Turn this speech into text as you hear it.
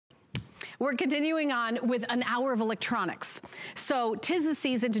We're continuing on with an hour of electronics. So 'tis the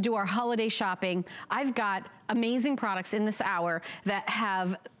season to do our holiday shopping. I've got amazing products in this hour that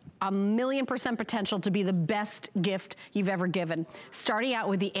have 1,000,000% potential to be the best gift you've ever given. Starting out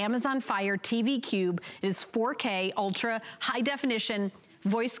with the Amazon Fire TV Cube. It is 4K ultra high definition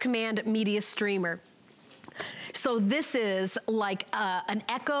voice command media streamer. So this is like an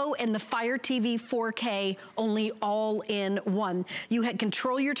Echo and the Fire TV 4K, only all in one. You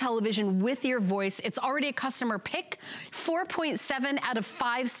control your television with your voice. It's already a customer pick. 4.7 out of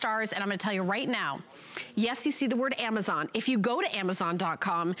 5 stars. And I'm gonna tell you right now, yes, you see the word Amazon. If you go to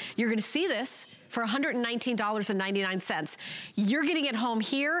Amazon.com, you're gonna see this for $119.99. You're getting it home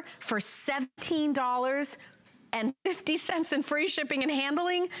here for $17.50 in free shipping and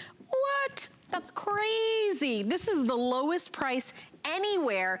handling. What? That's crazy. This is the lowest price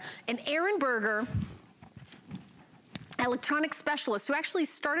anywhere. And Aaron Berger, electronic specialist, who actually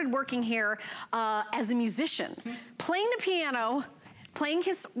started working here as a musician, playing the piano, playing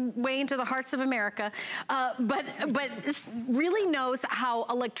his way into the hearts of America, but really knows how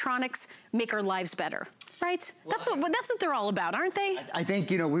electronics make our lives better. Right? Well, that's what they're all about, aren't they? I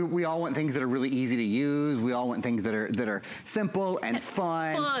think, you know, we all want things that are really easy to use. We all want things that are simple and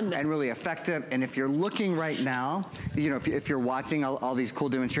fun and really effective. And if you're looking right now, you know, if you're watching all these cool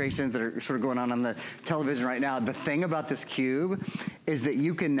demonstrations that are sort of going on the television right now, the thing about this cube is that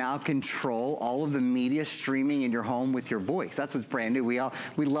you can now control all of the media streaming in your home with your voice. That's what's brand new. We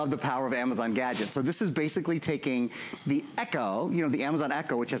love the power of Amazon gadgets. So this is basically taking the Echo, you know, the Amazon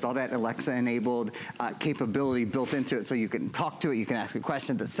Echo, which has all that Alexa-enabled capability built into it, so you can talk to it, you can ask it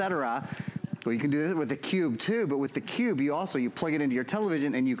questions, etc. Well, you can do this with the Cube too, but with the Cube, you plug it into your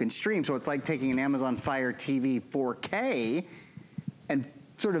television and you can stream. So it's like taking an Amazon Fire TV 4K and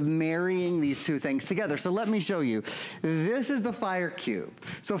sort of marrying these two things together. So let me show you. This is the Fire Cube.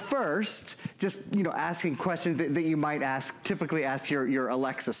 So first, just, you know, asking questions that you might typically ask your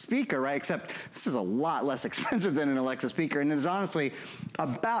Alexa speaker, right? Except this is a lot less expensive than an Alexa speaker, and it is honestly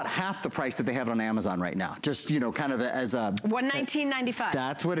about half the price that they have on Amazon right now. Just, you know, kind of as a $119.95.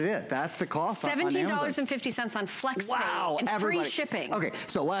 That's what it is. That's the cost. $17.50 on FlexPay. Wow, and free shipping. Okay,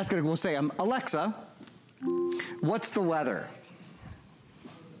 so we'll say, Alexa, what's the weather?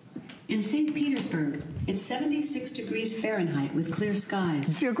 In St. Petersburg, it's 76 degrees Fahrenheit with clear skies.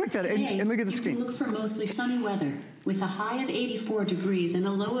 See how quick that is? And look at the screen. You can look for mostly sunny weather with a high of 84 degrees and a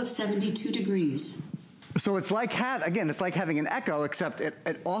low of 72 degrees. So it's like it's like having an Echo, except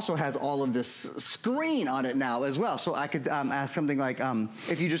it also has all of this screen on it now as well. So I could ask something like,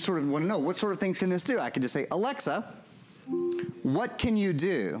 if you just sort of want to know what sort of things can this do, I could just say, Alexa, what can you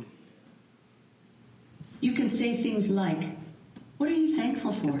do? You can say things like, what are you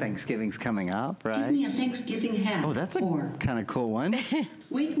thankful for? Thanksgiving's coming up, right? Give me a Thanksgiving hat. Oh, that's a kind of cool one.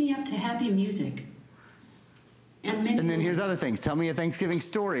 Wake me up to happy music. And then here's other things. Tell me a Thanksgiving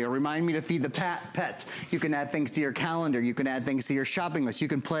story, or remind me to feed the pets. You can add things to your calendar. You can add things to your shopping list. You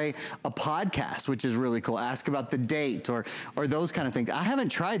can play a podcast, which is really cool. Ask about the date or those kind of things. I haven't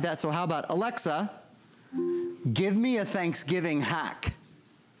tried that, so how about, Alexa, give me a Thanksgiving hack.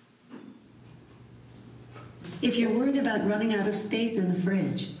 If you're worried about running out of space in the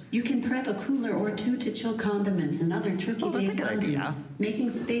fridge, you can prep a cooler or two to chill condiments and other Turkey Day sundaes, making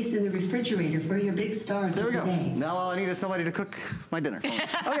space in the refrigerator for your big stars of the day. There we go. Now all I need is somebody to cook my dinner.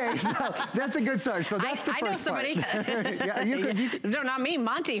 Okay, so that's a good start. So that's the first part. I know somebody. Yeah, you could. No, not me,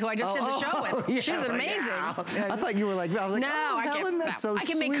 Monty, who I just did the show with. Yeah, she's amazing. Yeah. I thought you were like, I was like, no, Helen, that's so I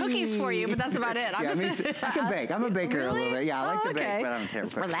can make cookies for you, but that's about it. I can bake. I'm a baker a little bit. Yeah, I like to bake, but I'm terrible.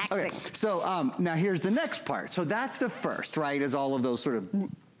 It's relaxing. Okay, so now here's the next part. So that's the first, right, is all of those sort of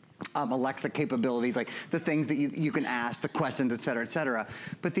Alexa capabilities, like the things that you can ask, the questions, et cetera, et cetera.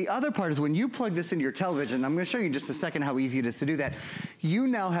 But the other part is when you plug this into your television, I'm gonna show you in just a second how easy it is to do that. You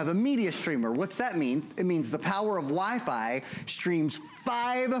now have a media streamer. What's that mean? It means the power of Wi-Fi streams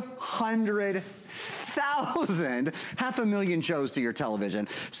 500,000, 500,000 shows to your television.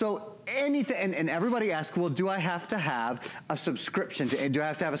 So anything, and everybody asks, well, do I have to have a subscription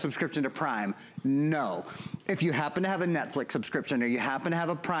to Prime? No. If you happen to have a Netflix subscription, or you happen to have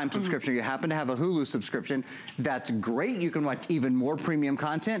a Prime subscription, or you happen to have a Hulu subscription, that's great. You can watch even more premium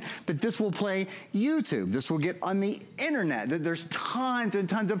content, but this will play YouTube. This will get on the internet. There's tons and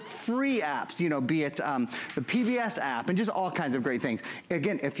tons of free apps, you know, be it the PBS app and just all kinds of great things.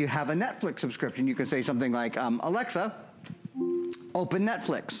 Again, if you have a Netflix subscription, you can say something like, Alexa, open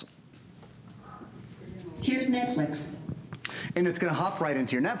Netflix. Here's Netflix. And it's gonna hop right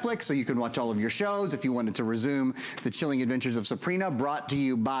into your Netflix, so you can watch all of your shows. If you wanted to resume The Chilling Adventures of Sabrina, brought to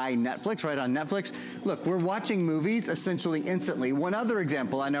you by Netflix, right on Netflix. Look, we're watching movies essentially instantly. One other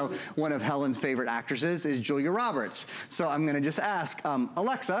example, I know one of Helen's favorite actresses is Julia Roberts. So I'm gonna just ask,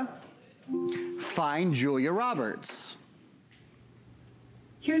 Alexa, find Julia Roberts.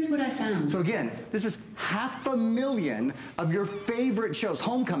 Here's what I found. So again, this is 500,000 of your favorite shows.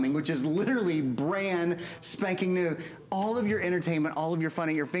 Homecoming, which is literally brand spanking new. All of your entertainment, all of your fun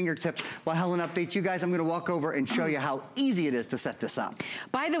at your fingertips. While Helen updates you guys, I'm gonna walk over and show you how easy it is to set this up.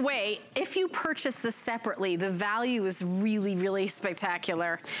 By the way, if you purchase this separately, the value is really, really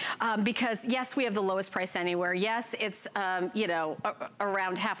spectacular. Because yes, we have the lowest price anywhere. Yes, it's you know,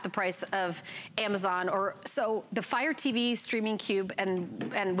 around half the price of Amazon. Or so the Fire TV streaming cube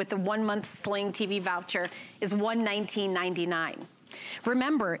and with the 1 month Sling TV voucher is $119.99.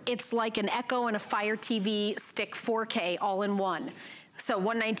 Remember, it's like an Echo and a Fire TV stick 4K all in one. So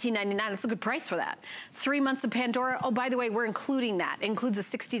 $119.99, that's a good price for that. 3 months of Pandora, oh, by the way, we're including that. It includes a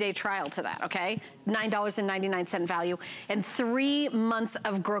 60-day trial to that, okay? $9.99 value. And 3 months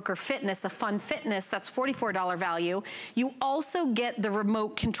of Groker Fitness, a fun fitness, that's $44 value. You also get the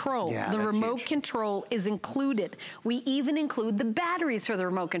remote control. Yeah, the remote huge. control is included. We even include the batteries for the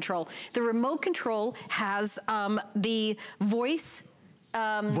remote control. The remote control has the voice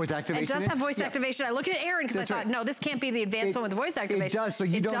voice activation. It does have voice activation. I look at Aaron because I thought, no, this can't be the advanced one with the voice activation. It does, so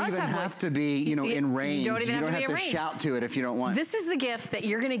you don't even have to be, you know, in range. You don't even have to shout to it if you don't want. This is the gift that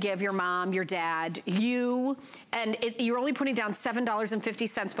you're gonna give your mom, your dad, you, and you're only putting down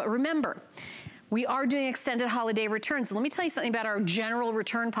 $7.50, but remember, we are doing extended holiday returns. Let me tell you something about our general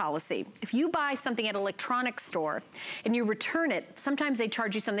return policy. If you buy something at an electronics store and you return it, sometimes they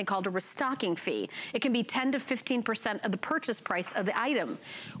charge you something called a restocking fee. It can be 10 to 15% of the purchase price of the item.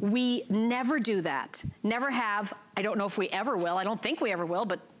 We never do that, never have. I don't know if we ever will. I don't think we ever will,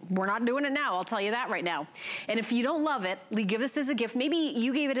 but we're not doing it now. I'll tell you that right now. And if you don't love it, we give this as a gift. Maybe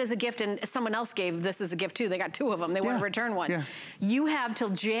you gave it as a gift and someone else gave this as a gift too. They got 2 of them. They want to return one. Yeah. You have till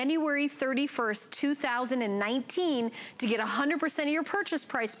January 31st, 2019 to get 100% of your purchase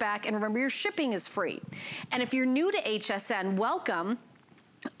price back. And remember, your shipping is free. And if you're new to HSN, welcome.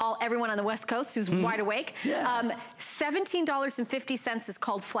 Everyone on the West Coast who's wide awake. Yeah. $17.50 is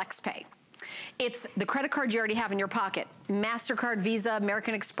called FlexPay. It's the credit card you already have in your pocket. MasterCard, Visa,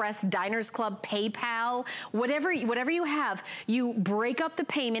 American Express, Diners Club, PayPal, whatever you have, you break up the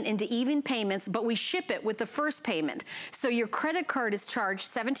payment into even payments, but we ship it with the first payment. So your credit card is charged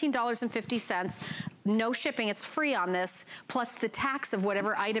 $17.50, no shipping, it's free on this, plus the tax of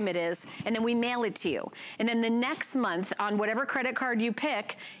whatever item it is, and then we mail it to you. And then the next month, on whatever credit card you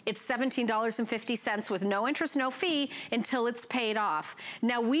pick, it's $17.50 with no interest, no fee, until it's paid off.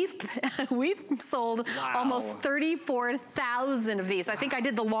 Now we've sold almost 34,000 of these. I think I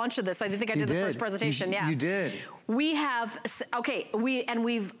did the launch of this. I think I did the first presentation. You did. We have, okay,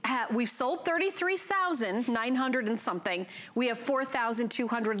 we've sold 33,900 and something. We have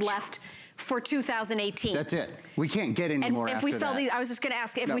 4,200 left for 2018. That's it. We can't get any more if we sell these, I was just going to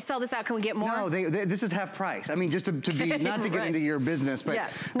ask, if we sell this out, can we get more? No, this is half price. I mean, just to be, not to get into your business, but,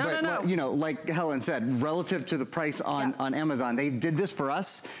 no. You know, like Helen said, relative to the price on Amazon, they did this for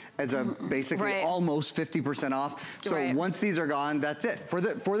us as a basically almost 50% off. So once these are gone, that's it. For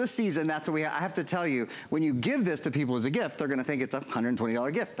the season, that's what we have. I have to tell you, when you give this to people as a gift, they're going to think it's a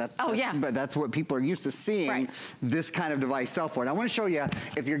 $120 gift. But that's what people are used to seeing this kind of device sell for. And I want to show you,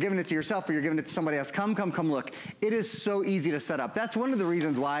 if you're giving it to yourself or you're giving it to somebody else, come look. It is so easy to set up. That's one of the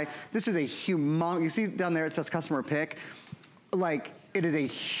reasons why this is a humongous, you see down there it says customer pick. Like, it is a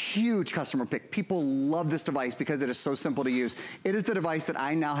huge customer pick. People love this device because it is so simple to use. It is the device that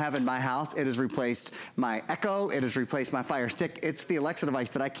I now have in my house. It has replaced my Echo. It has replaced my Fire Stick. It's the Alexa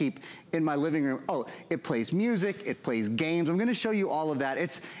device that I keep in my living room. Oh, it plays music. It plays games. I'm gonna show you all of that.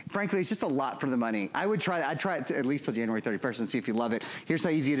 Frankly, it's just a lot for the money. I'd try it at least till January 31st and see if you love it. Here's how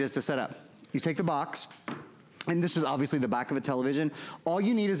easy it is to set up. You take the box, and this is obviously the back of a television. All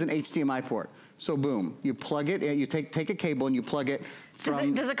you need is an HDMI port. So boom, you plug it in, you take a cable and you plug it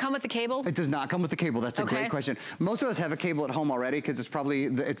from... Does it come with the cable? It does not come with the cable. That's a great question. Most of us have a cable at home already because it's probably,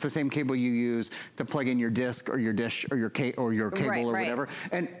 it's the same cable you use to plug in your disc or your dish or your cable or whatever.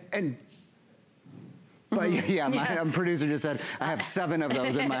 But my producer just said, I have 7 of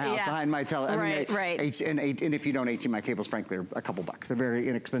those in my house behind my tele. And if you don't, HDMI cables, frankly, are a couple bucks. They're very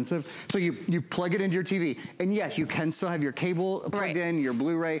inexpensive. So you plug it into your TV. And yes, you can still have your cable plugged in, your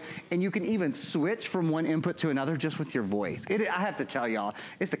Blu-ray, and you can even switch from one input to another just with your voice. I have to tell y'all,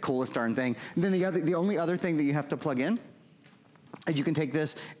 it's the coolest darn thing. And then the only other thing that you have to plug in is you can take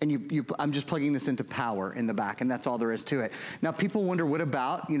this and I'm just plugging this into power in the back, and that's all there is to it. Now people wonder, what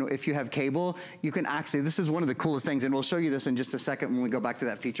about, you know, if you have cable, you can actually, this is one of the coolest things, and we'll show you this in just a second when we go back to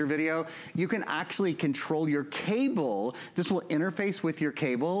that feature video. You can actually control your cable. This will interface with your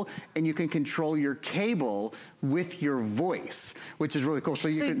cable, and you can control your cable with your voice, which is really cool. So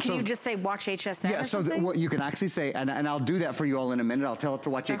you can you just say watch HSN? Yeah, so what you can actually say, and I'll do that for you all in a minute. I'll tell it to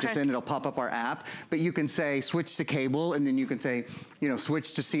watch HSN, it'll pop up our app, but you can say switch to cable, and then you can say, you know,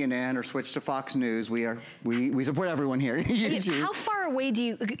 switch to CNN or switch to Fox News. We support everyone here. How far away do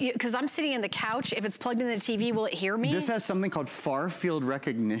you, because I'm sitting in the couch, if it's plugged into the TV, will it hear me? This has something called far field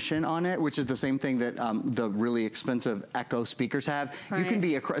recognition on it, which is the same thing that the really expensive Echo speakers have. You can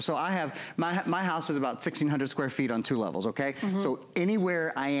be, so I have, my house is about 1,600 square feet on 2 levels, okay? So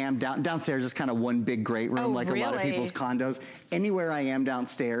anywhere I am, downstairs is kind of one big great room, like a lot of people's condos. Anywhere I am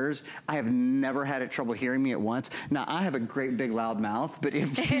downstairs, I have never had trouble hearing me at once. Now I have a great big loud mouth, but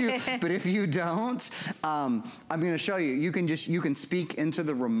if you don't, I'm gonna show you. You can speak into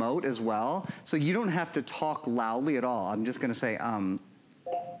the remote as well, so you don't have to talk loudly at all. I'm just gonna say,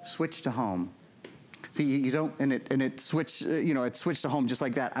 switch to home. See, you don't, and it switched, you know, it switched to home just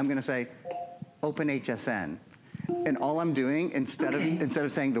like that. I'm gonna say, open HSN. And all I'm doing, instead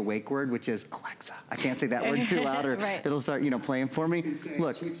of saying the wake word, which is Alexa, I can't say that word too loud, or it'll start, you know, playing for me.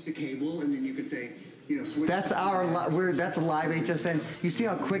 Look, switch to cable, and then you can say, you know, switch. That's that's live HSN. You see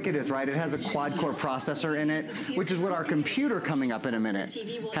how quick it is, right? It has a quad-core processor in it, which is what our computer coming up in a minute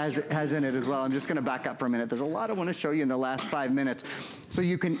has in it as well. I'm just going to back up for a minute. There's a lot I want to show you in the last 5 minutes. So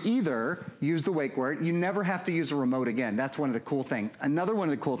you can either use the wake word. You never have to use a remote again. That's one of the cool things. Another one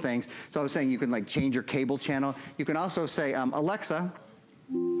of the cool things. So I was saying you can like change your cable channel. You can also say, Alexa,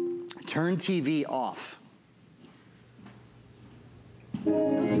 turn TV off.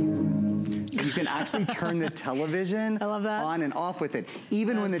 So you can actually turn the television on and off with it.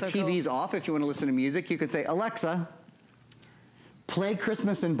 Even when the TV's off, if you want to listen to music, you could say, Alexa, play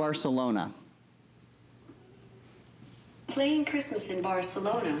Christmas in Barcelona. Playing Christmas in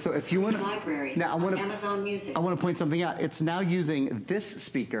Barcelona. So if you want to, library, now Amazon Music. I want to point something out. It's now using this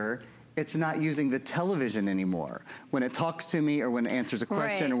speaker. It's not using the television anymore when it talks to me, or when it answers a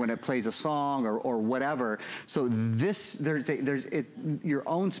question, or when it plays a song, or whatever. So this, there's your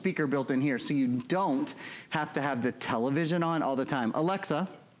own speaker built in here, so you don't have to have the television on all the time. Alexa,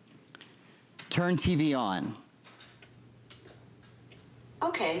 turn TV on.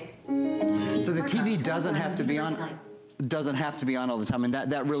 Okay. So the TV doesn't have to be on. Doesn't have to be on all the time, and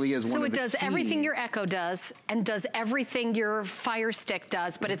that really is one of the keys. So it does everything your Echo does, and does everything your Fire Stick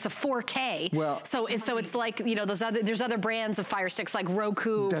does, but it's a 4K. Well, so it's like, you know, there's other brands of Fire Sticks like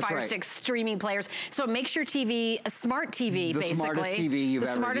Roku, Fire Stick streaming players. So it makes your TV a smart TV, basically. The smartest TV you've ever used.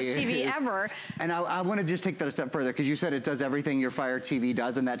 The smartest TV ever. And I want to just take that a step further, because you said it does everything your Fire TV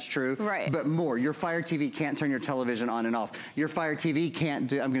does, and that's true. Right. But more, your Fire TV can't turn your television on and off. Your Fire TV can't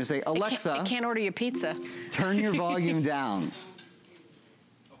do, I'm going to say, Alexa. It can't order you pizza. Turn your volume down.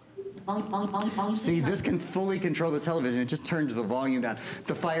 See, this can fully control the television. It just turns the volume down.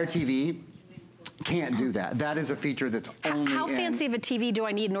 The Fire TV can't do that. That is a feature that's only How fancy of a TV do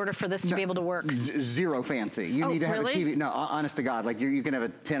I need in order for this to be able to work? Zero fancy. You need to have a TV. No, honest to God, like you can have a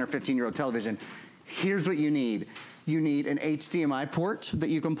 10 or 15-year-old television. Here's what you need. You need an HDMI port that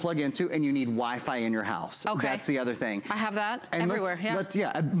you can plug into, and you need Wi-Fi in your house. Okay. That's the other thing. I have that everywhere,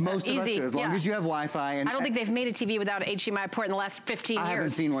 most of us do, as long as you have Wi-Fi. And I don't think they've made a TV without an HDMI port in the last 15 years. I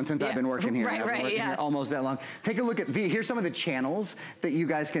haven't seen one since I've been working here. I've been working here almost that long. Take a look at, here's some of the channels that you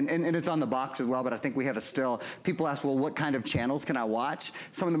guys can, and it's on the box as well, but I think we have a still. People ask, well, what kind of channels can I watch?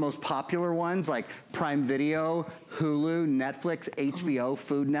 Some of the most popular ones, like Prime Video, Hulu, Netflix, HBO,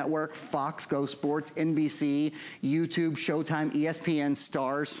 Food Network, Fox, Go Sports, NBC, YouTube, Showtime, ESPN,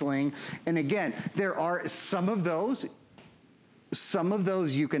 Stars, Sling. And again, there are some of those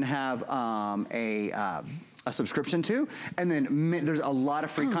you can have a subscription to, and then there's a lot of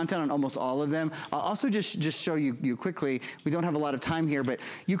free content on almost all of them. I'll also just show you quickly, we don't have a lot of time here, but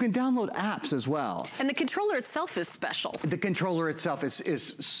you can download apps as well. And the controller itself is special. The controller itself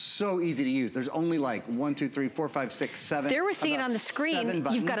is so easy to use. There's only like 1, 2, 3, 4, 5, 6, 7. There we're seeing on the screen,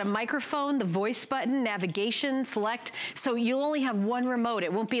 you've got a microphone, the voice button, navigation, select, so you'll only have one remote.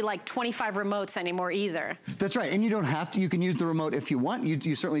 It won't be like 25 remotes anymore either. That's right, and you don't have to, you can use the remote if you want.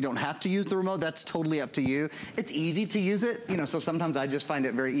 You certainly don't have to use the remote. That's totally up to you. It's easy to use it, you know, so sometimes I just find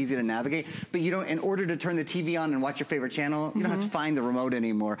it very easy to navigate, but you don't, in order to turn the TV on and watch your favorite channel, you don't have to find the remote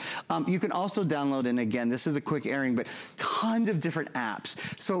anymore. You can also download, and again, this is a quick airing, but tons of different apps.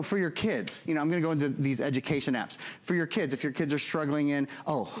 So for your kids, you know, I'm gonna go into these education apps. For your kids, if your kids are struggling in,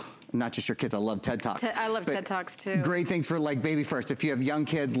 not just your kids, I love TED Talks. I love TED Talks too. Great things for like baby first. If you have young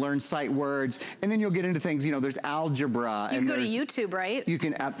kids, learn sight words, and then you'll get into things, you know, there's algebra. You can go to YouTube, right? You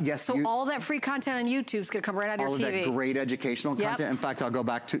can, yes. So all that free content on YouTube is gonna come right out of your TV. All of that great educational content. In fact, I'll go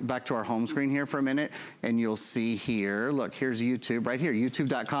back to our home screen here for a minute, and you'll see here, look, here's YouTube right here,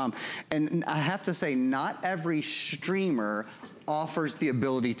 youtube.com. And I have to say, not every streamer offers the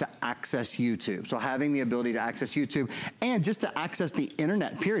ability to access YouTube. So having the ability to access YouTube and just to access the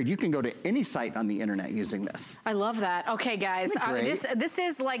internet, period. You can go to any site on the internet using this. I love that. Okay, guys, this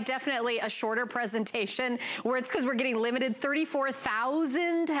is like definitely a shorter presentation where it's because we're getting limited.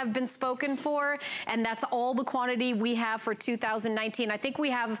 34,000 have been spoken for, and that's all the quantity we have for 2019. I think we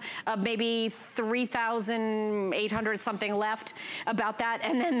have maybe 3,800 something left about that,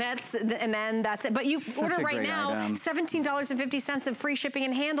 and then that's it. But you order right now, $17.50 of free shipping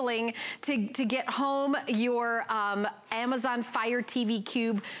and handling to get home your Amazon Fire TV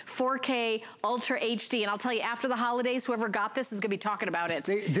Cube 4K Ultra HD. And I'll tell you, after the holidays, whoever got this is going to be talking about it.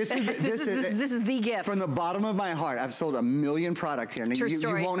 This is the gift. From the bottom of my heart, I've sold 1 million products here. True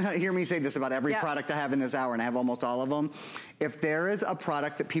story. You won't hear me say this about every product I have in this hour, and I have almost all of them. If there is a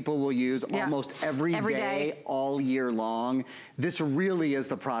product that people will use almost every day, all year long, this really is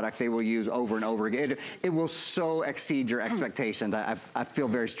the product they will use over and over again. It will so exceed your expectations. I feel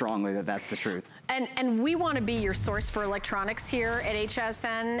very strongly that that's the truth. And we want to be your source for electronics here at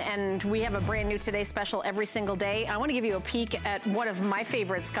HSN, and we have a brand new Today Special every single day. I want to give you a peek at one of my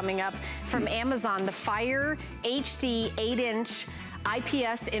favorites coming up from Amazon, the Fire HD 8-inch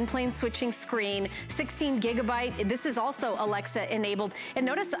IPS in-plane switching screen, 16 gigabyte. This is also Alexa enabled. And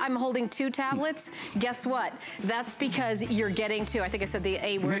notice I'm holding 2 tablets. Guess what? That's because you're getting to, I think I said the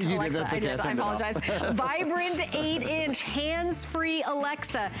A word, Alexa. I did, I apologize. Vibrant 8-inch hands-free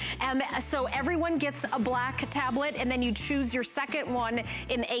Alexa. So everyone gets a black tablet, and then you choose your second one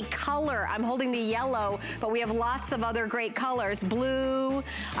in a color. I'm holding the yellow, but we have lots of other great colors. Blue,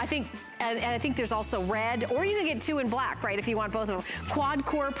 I think, and I think there's also red, or you can get 2 in black, right, if you want both of them.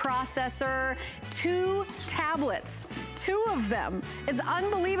 Quad-core processor, 2 tablets, 2 of them. It's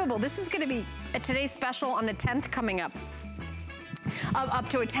unbelievable. This is gonna be a Today's Special on the 10th coming up. Up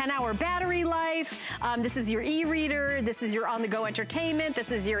to a 10-hour battery life. This is your e-reader. This is your on-the-go entertainment.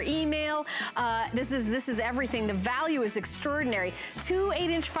 This is your email. This is everything. The value is extraordinary. 2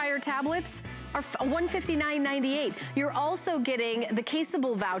 8-inch Fire tablets are $159.98. You're also getting the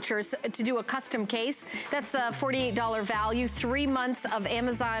caseable vouchers to do a custom case. That's a $48 value. 3 months of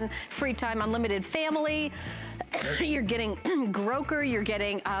Amazon Free Time Unlimited Family. You're getting Groker. You're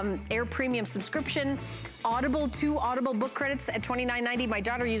getting Air Premium subscription. Audible, 2 Audible book credits at $29.90. My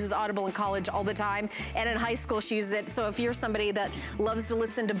daughter uses Audible in college all the time, and in high school she uses it. So if you're somebody that loves to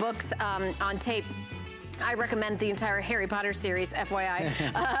listen to books on tape, I recommend the entire Harry Potter series,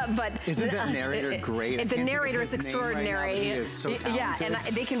 FYI. But isn't that narrator great? The narrator is extraordinary. He is so talented. Yeah, and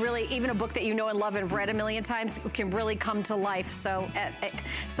they can really, even a book that you know and love and have read a million times, can really come to life. So,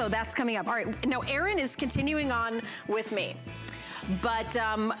 so that's coming up. All right, now Erin is continuing on with me. But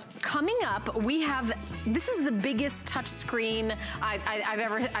coming up, we have, this is the biggest touch screen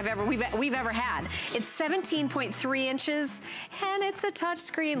we've ever had. It's 17.3 inches, and it's a touch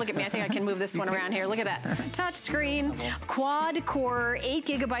screen. Look at me, I think I can move this one around here. Look at that, touch screen, quad core, 8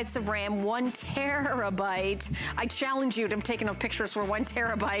 gigabytes of RAM, 1 terabyte. I challenge you to take enough pictures for 1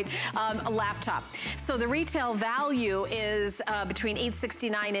 terabyte a laptop. So the retail value is between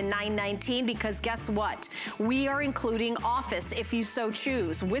 $869 and $919, because guess what? We are including Office if you so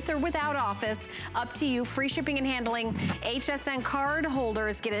choose, with or without Office, up to you. Free shipping and handling. HSN card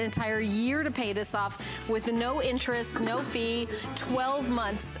holders get an entire year to pay this off with no interest, no fee, 12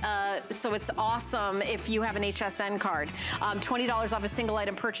 months. So it's awesome if you have an HSN card. $20 off a single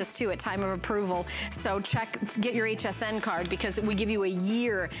item purchase too at time of approval. So get your HSN card, because we give you a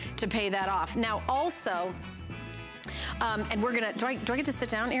year to pay that off. Now also, and we're gonna, do I get to sit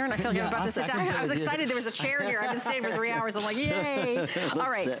down, Erin? I feel like I'm about to sit down. I was excited there was a chair here. I've been staying for 3 hours. I'm like, yay. All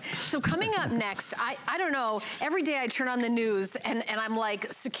right, so coming up next, I don't know, every day I turn on the news and I'm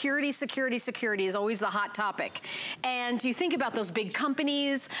like, security, security, security is always the hot topic. And you think about those big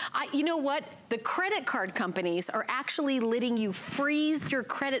companies. You know what? The credit card companies are actually letting you freeze your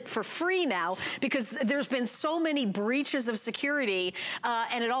credit for free now, because there's been so many breaches of security,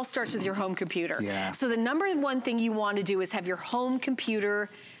 and it all starts with your home computer. Yeah. So the number one thing you want to do is have your home computer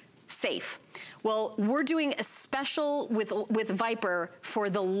safe. Well, we're doing a special with Viper for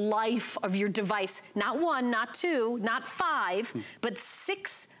the life of your device. Not 1, not 2, not 5, but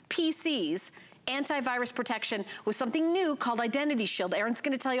 6 PCs antivirus protection with something new called Identity Shield. Erin's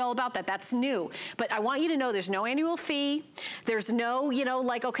gonna tell you all about that. That's new. But I want you to know there's no annual fee. There's no, you know,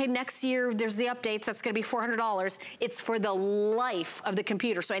 like, okay, next year there's the updates. That's gonna be $400. It's for the life of the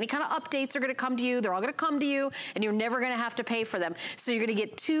computer. So any kind of updates are gonna come to you. They're all gonna come to you, and you're never gonna have to pay for them. So you're gonna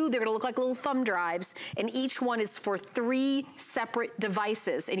get two. They're gonna look like little thumb drives, and each one is for 3 separate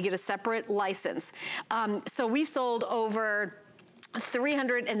devices, and you get a separate license. So we sold over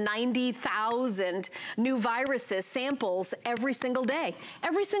 390,000 new viruses samples every single day.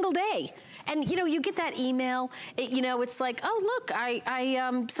 Every single day. And you know, you get that email, you know, it's like, oh look,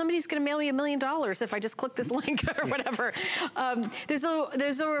 somebody's gonna mail me $1 million if I just click this link or whatever.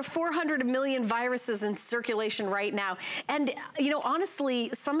 There's over 400 million viruses in circulation right now. And you know,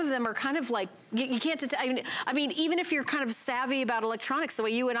 honestly, some of them are kind of like, you can't detect. I mean, even if you're kind of savvy about electronics the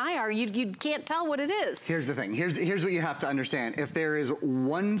way you and I are, you can't tell what it is. Here's the thing, here's what you have to understand. If there is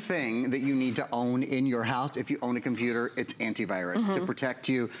one thing that you need to own in your house, if you own a computer, it's antivirus to protect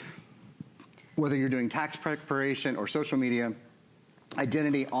you. Whether you're doing tax preparation or social media,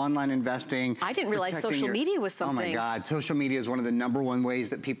 identity, online investing. I didn't realize social media was something. Oh my God, social media is one of the #1 ways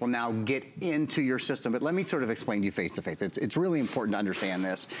that people now get into your system. But let me sort of explain to you face to face. It's really important to understand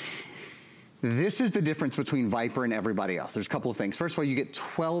this. This is the difference between Viper and everybody else. There's a couple of things. First of all, you get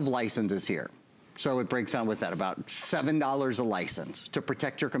 12 licenses here. So it breaks down with that, about $7 a license to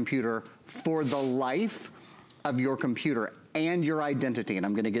protect your computer for the life of your computer and your identity, and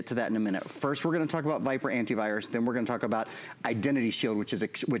I'm gonna get to that in a minute. First, we're gonna talk about Viper Antivirus, then we're gonna talk about Identity Shield,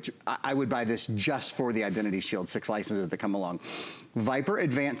 which I would buy this just for the Identity Shield, 6 licenses that come along. Viper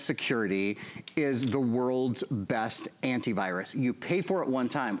Advanced Security is the world's best antivirus. You pay for it one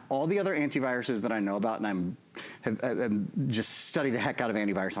time. All the other antiviruses that I know about, and have just studied the heck out of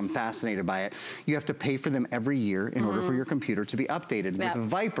antivirus. I'm fascinated by it. You have to pay for them every year in order for your computer to be updated. Yep. With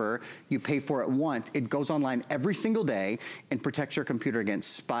Viper, you pay for it once. It goes online every single day and protects your computer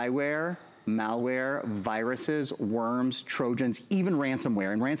against spyware, malware, viruses, worms, Trojans, even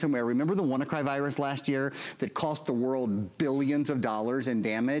ransomware. And ransomware, remember the WannaCry virus last year that cost the world billions of dollars in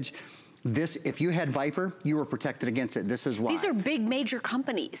damage? This, if you had Viper, you were protected against it. This is why. These are big major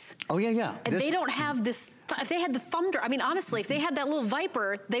companies. Oh yeah, yeah. And they don't have this, if they had the Thunder, I mean, honestly, if they had that little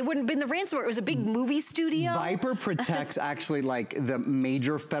Viper, they wouldn't have been the ransomware. It was a big movie studio. Viper protects actually like the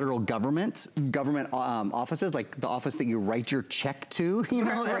major federal government offices, like the office that you write your check to, you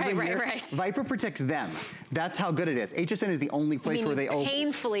know, right. Viper protects them. That's how good it is. HSN is the only place where they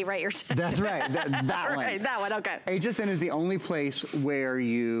painfully write your check. That's right, that one. Right, that one, okay. HSN is the only place where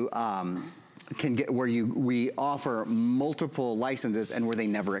you, can get we offer multiple licenses and where they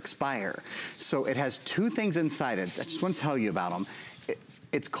never expire. So it has 2 things inside it. I just want to tell you about them.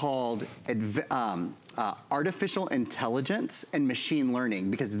 It's called artificial intelligence and machine learning,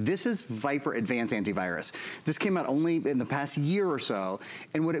 because this is Viper Advanced Antivirus. This came out only in the past year or so,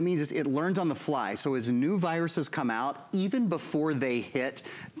 and what it means is it learns on the fly. So as new viruses come out, even before they hit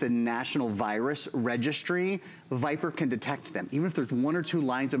the National Virus Registry, Viper can detect them. Even if there's 1 or 2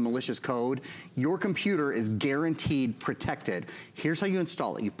 lines of malicious code, your computer is guaranteed protected. Here's how you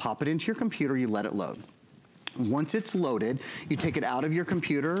install it. You pop it into your computer, you let it load. Once it's loaded, you take it out of your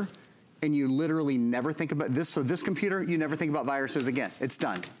computer and you literally never think about this. So this computer, you never think about viruses again. It's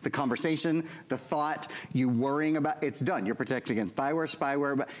done. The conversation, the thought, you worrying about, it's done. You're protected against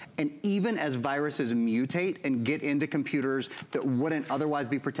spyware, and even as viruses mutate and get into computers that wouldn't otherwise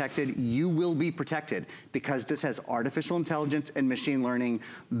be protected, you will be protected because this has artificial intelligence and machine learning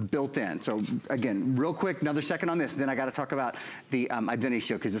built in. So again, real quick, another second on this, then I gotta talk about the Identity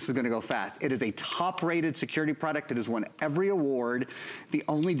Shield, because this is gonna go fast. It is a top-rated security product. It has won every award. The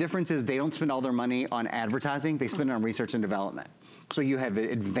only difference is they don't spend all their money on advertising, they spend it on research and development. So you have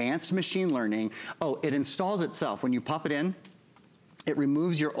advanced machine learning. Oh, it installs itself. When you pop it in, it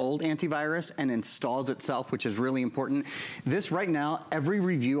removes your old antivirus and installs itself, which is really important. This right now, every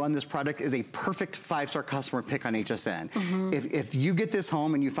review on this product is a perfect 5-star customer pick on HSN. If you get this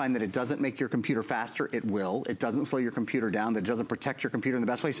home and you find that it doesn't make your computer faster, it will. It doesn't slow your computer down, that it doesn't protect your computer in the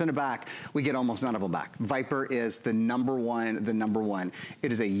best way, send it back. We get almost none of them back. Viper is the number one.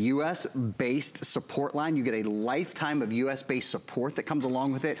 It is a US-based support line. You get a lifetime of US-based support that comes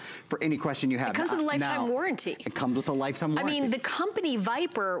along with it for any question you have. It comes with a lifetime warranty. It comes with a lifetime warranty. I mean, the company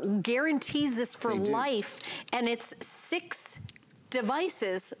Viper guarantees this for life, and it's 6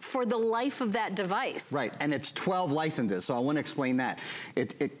 devices for the life of that device. Right, and it's 12 licenses, so I want to explain that.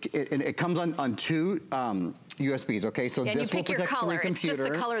 It comes on 2 USBs, okay? So yeah, this you pick will your protect color. the computer. It's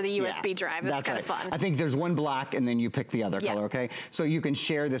just the color of the USB drive. It's kind of fun. I think there's one black and then you pick the other color, okay? So you can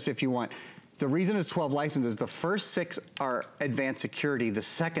share this if you want. The reason it's 12 licenses, the first 6 are advanced security, the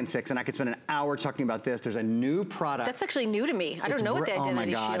second 6, and I could spend an hour talking about this. There's a new product. That's actually new to me. I don't know what the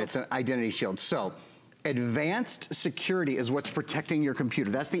Identity Shield. Oh my God, it's an Identity Shield. So, advanced security is what's protecting your computer.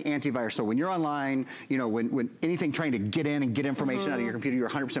 That's the antivirus. So when you're online, you know, when anything trying to get in and get information out of your computer, you're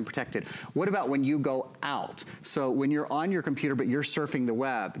 100% protected. What about when you go out? So when you're on your computer, but you're surfing the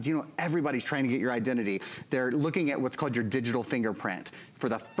web, you know, everybody's trying to get your identity. They're looking at what's called your digital fingerprint. For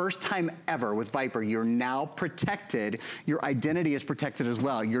the first time ever with Viper, you're now protected. Your identity is protected as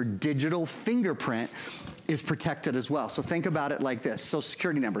well. Your digital fingerprint is protected as well. So think about it like this. Social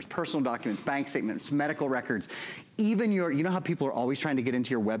security numbers, personal documents, bank statements, medical records, even your, you know how people are always trying to get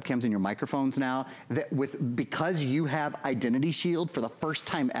into your webcams and your microphones now? Because you have Identity Shield for the first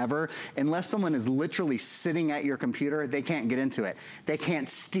time ever, unless someone is literally sitting at your computer, they can't get into it. They can't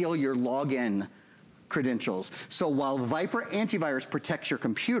steal your login credentials. So while Viper Antivirus protects your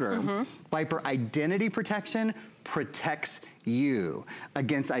computer, Viper Identity Protection protects you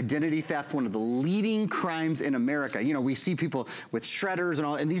against identity theft, one of the leading crimes in America. You know, we see people with shredders and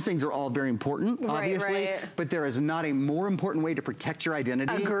all, and these things are all very important, obviously, but there is not a more important way to protect your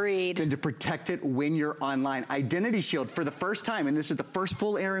identity than to protect it when you're online. Identity Shield, for the first time, and this is the first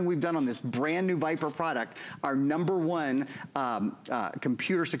full airing we've done on this brand new Viper product, our #1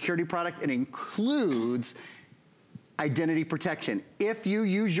 computer security product. It includes identity protection. If you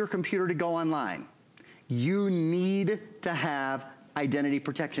use your computer to go online, you need to have identity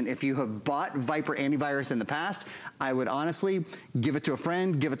protection. If you have bought Viper Antivirus in the past, I would honestly give it to a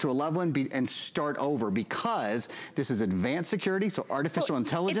friend, give it to a loved one, and start over, because this is advanced security, so artificial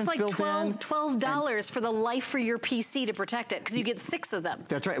intelligence built in. It's like $12 for the life for your PC to protect it, because you get 6 of them.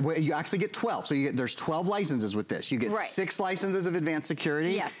 That's right. Well, you actually get 12. So there's 12 licenses with this. You get 6 licenses of advanced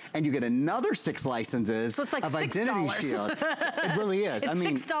security. Yes. And you get another 6 licenses of Identity Shield. It really is. It's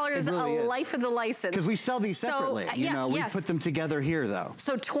 $6 a life of the license. Because we sell these separately. You know, we put them together here, though.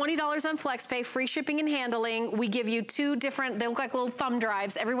 So $20 on FlexPay, free shipping and handling. We give you 2 different, they look like little thumb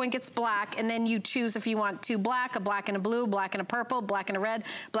drives. Everyone gets black, and then you choose if you want 2 black, a black and a blue, black and a purple, black and a red,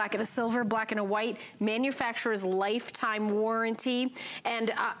 black and a silver, black and a white. Manufacturer's lifetime warranty. And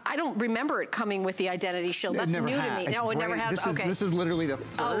I don't remember it coming with the Identity Shield. That's new to me. No, it never has. This is literally the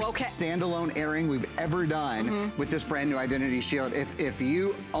first standalone airing we've ever done with this brand new Identity Shield. If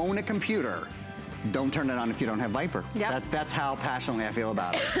you own a computer, don't turn it on if you don't have Viper. That's how passionately I feel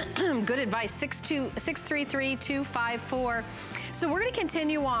about it. Good advice. 633-254. So we're going to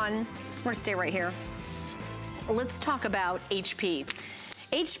continue on. We're going to stay right here. Let's talk about HP.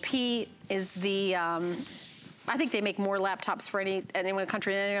 HP is the, I think they make more laptops for anyone in the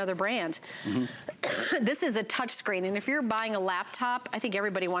country than any other brand. This is a touch screen, and if you're buying a laptop, I think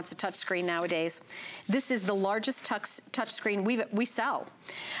everybody wants a touch screen nowadays. This is the largest touch screen we sell,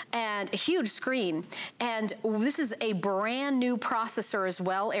 and a huge screen. And this is a brand new processor as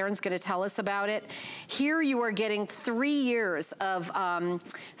well. Aaron's going to tell us about it. Here you are getting 3 years of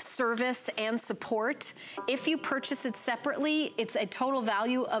service and support. If you purchase it separately, it's a total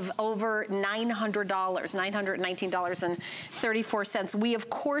value of over $900, $919.34. We,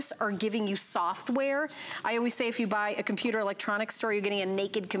 of course, are giving you software. I always say if you buy a computer electronics store, you're getting a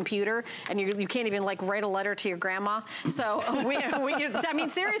naked computer, and you can't even like write a letter to your grandma. So I mean,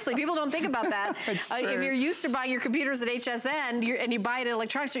 seriously, people don't think about that. If you're used to buying your computers at HSN and you buy it at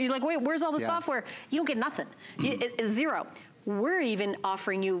electronics store, you're like, wait, where's all the software? You don't get nothing. It's zero. We're even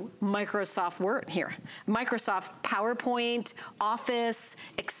offering you Microsoft Word here. Microsoft PowerPoint, Office,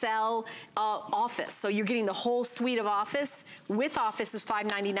 Excel, Office. So you're getting the whole suite of Office. With Office is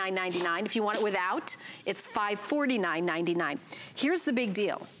 $599.99. If you want it without, it's $549.99. Here's the big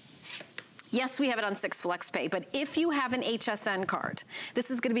deal. Yes, we have it on 6 FlexPay, but if you have an HSN card,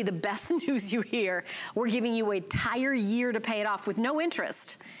 this is gonna be the best news you hear. We're giving you an entire year to pay it off with no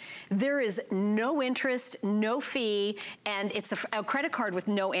interest. There is no interest, no fee, and it's a credit card with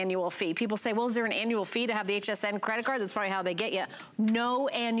no annual fee. People say, well, is there an annual fee to have the HSN credit card? That's probably how they get you. No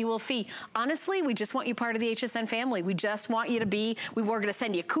annual fee. Honestly, we just want you part of the HSN family. We just want you to be, we're gonna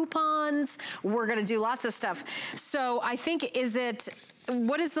send you coupons, we're gonna do lots of stuff. So I think,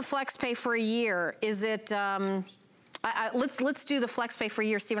 what is the FlexPay for a year? Is it, let's do the FlexPay for a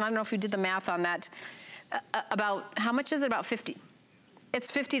year. Stephen, I don't know if you did the math on that. About, how much is it? About 50. It's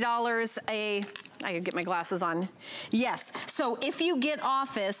 $50 I could get my glasses on. Yes, so if you get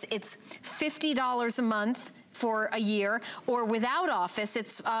Office, it's $50 a month, for a year, or without Office,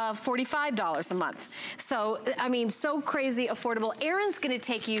 it's $45 a month. So, I mean, so crazy affordable. Erin's gonna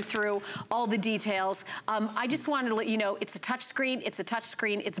take you through all the details. I just wanted to let you know, it's a touch screen,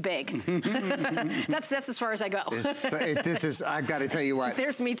 it's big. That's as far as I go. I've got to tell you what.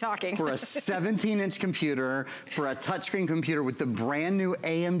 There's me talking. For a 17-inch computer, for a touchscreen computer with the brand new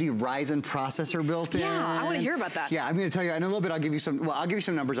AMD Ryzen processor built in. Yeah, I want to hear about that. Yeah, I'm going to tell you, in a little bit, I'll give you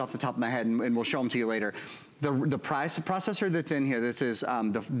some numbers off the top of my head, and we'll show them to you later. The processor that's in here,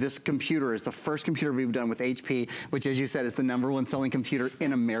 this computer is the first computer we've done with HP, which, as you said, is the #1 selling computer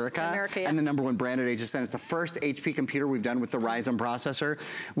in America. Yeah. And the #1 brand at HSN. It's the first HP computer we've done with the Ryzen processor,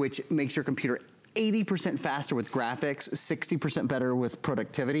 which makes your computer 80% faster with graphics, 60% better with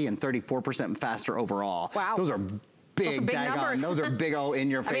productivity, and 34% faster overall. Wow. Those are big numbers. Those are big old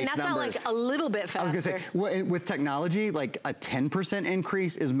in-your-face numbers. I mean, that's not like a little bit faster. I was gonna say, well, with technology, like a 10%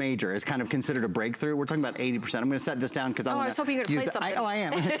 increase is major. It's kind of considered a breakthrough. We're talking about 80%. I'm gonna set this down because I was hoping you were gonna play something. I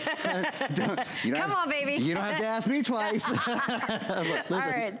am. Come on, baby. You don't have to ask me twice. All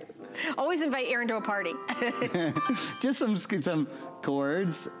right. Always invite Erin to a party. Just some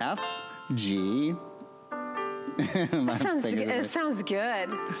chords. F, G. It sounds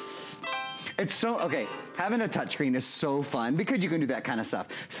good. It's so, okay, having a touchscreen is so fun because you can do that kind of stuff.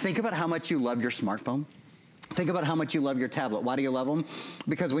 Think about how much you love your smartphone. Think about how much you love your tablet. Why do you love them?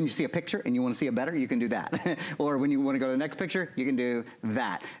 Because when you see a picture and you want to see it better, you can do that. Or when you want to go to the next picture, you can do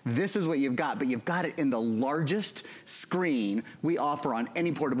that. This is what you've got, but you've got it in the largest screen we offer on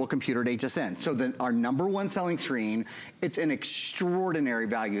any portable computer at HSN. So our #1 selling screen, it's an extraordinary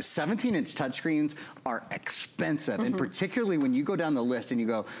value. 17-inch touchscreens are expensive, and particularly when you go down the list and you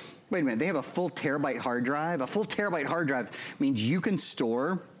go, wait a minute, they have a full terabyte hard drive. A full terabyte hard drive means you can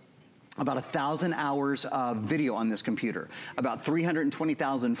store about 1,000 hours of video on this computer, about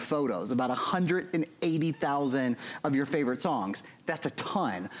 320,000 photos, about 180,000 of your favorite songs. That's a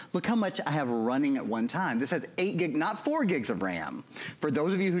ton. Look how much I have running at one time. This has 8 gig, not 4 gigs of RAM. For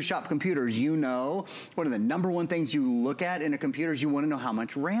those of you who shop computers, you know one of the #1 things you look at in a computer is you want to know how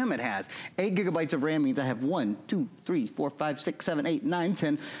much RAM it has. 8 gigabytes of RAM means I have 1, 2, 3, 4, 5, 6, 7, 8, 9,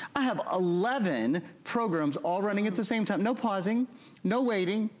 10. I have 11 programs all running at the same time. No pausing, no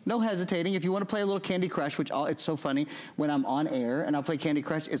waiting, no hesitating. If you want to play a little Candy Crush, which it's so funny, when I'm on air and I'll play Candy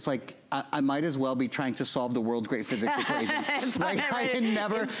Crush, it's like I might as well be trying to solve the world's great physics equations.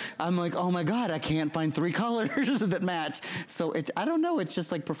 I'm like, oh my God, I can't find 3 colors that match. So I don't know, it's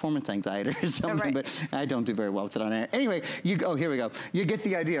just like performance anxiety or something, but I don't do very well with it on air. Anyway, here we go. You get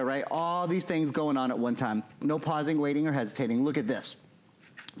the idea, right? All these things going on at one time. No pausing, waiting, or hesitating. Look at this.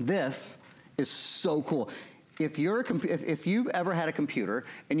 This is so cool. If you've ever had a computer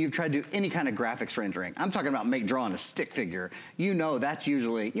and you've tried to do any kind of graphics rendering, I'm talking about drawing a stick figure, you know that's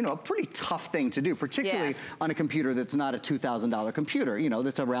usually, a pretty tough thing to do, particularly on a computer that's not a $2,000 computer,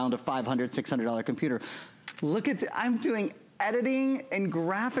 that's around a $500, $600 computer. Look at I'm doing editing and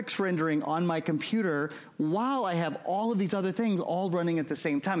graphics rendering on my computer while I have all of these other things all running at the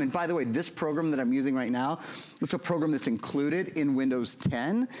same time. And by the way, this program that I'm using right now, it's a program that's included in Windows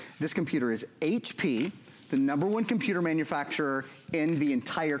 10. This computer is HP, the #1 computer manufacturer in the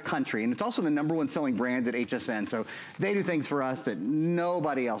entire country. And it's also the #1 selling brand at HSN. So they do things for us that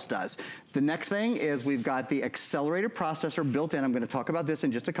nobody else does. The next thing is we've got the accelerated processor built in. I'm going to talk about this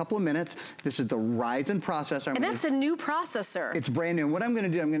in just a couple of minutes. This is the Ryzen processor. And that's a new processor. It's brand new. And what I'm going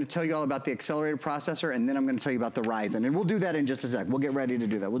to do, I'm going to tell you all about the accelerated processor, and then I'm going to tell you about the Ryzen. And we'll do that in just a sec. We'll get ready to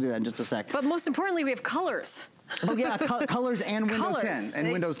do that. We'll do that in just a sec. But most importantly, we have colors. Oh yeah, colors and Windows 10.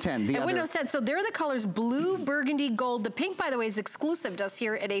 And Windows 10. Windows 10. So they're the colors blue, burgundy, gold. The pink, by the way, is exclusive to us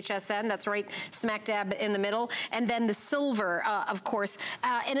here at HSN. That's right smack dab in the middle. And then the silver, of course.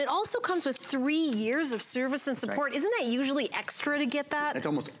 And it also comes with 3 years of service and support. Right. Isn't that usually extra to get that? It's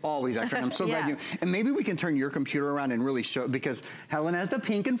almost always extra. And I'm so glad you. And maybe we can turn your computer around and really show, because Helen has the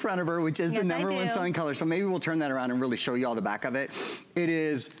pink in front of her, which is the #1 selling color. So maybe we'll turn that around and really show you all the back of it. It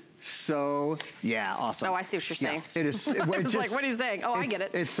is so, awesome. Oh, I see what you're saying. Yeah, it is. It's like, what are you saying? Oh, I get it.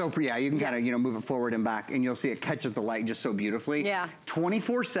 It's so pretty. Yeah, you can kind of, move it forward and back, and you'll see it catches the light just so beautifully. Yeah.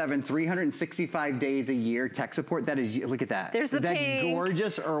 24/7, 365 days a year tech support. That is, look at that. There's the pink. Is that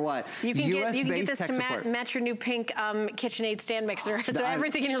gorgeous or what? You can get this to match your new pink KitchenAid stand mixer. So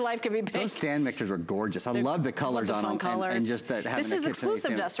everything in your life can be pink. Those stand mixers are gorgeous. I love the colors on them. Colors. And just that having this is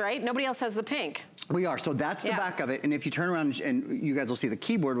exclusive to us, right? Nobody else has the pink. We are. So that's the back of it. And if you turn around and you guys will see the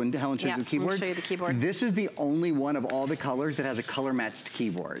keyboard when Helen shows you the keyboard. I'll show you the keyboard. This is the only one of all the colors that has a color matched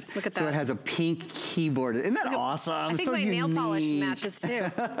keyboard. Look at that. So it has a pink keyboard. Isn't that awesome? I think my nail polish matches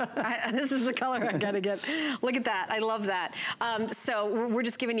too. This is the color I gotta get. Look at that. I love that. So we're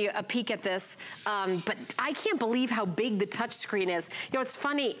just giving you a peek at this. But I can't believe how big the touch screen is. You know, it's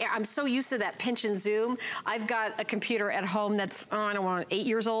funny. I'm so used to that pinch and zoom. I've got a computer at home that's, I don't know, 8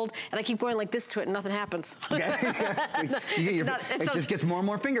 years old, and I keep going like this to it and nothing happens. It just gets more and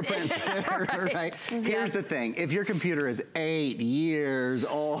more fingerprints. right? Here's the thing. If your computer is 8 years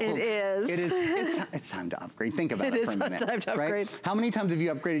old, it's time to upgrade. Think about it for a minute. It is time to upgrade. How many times have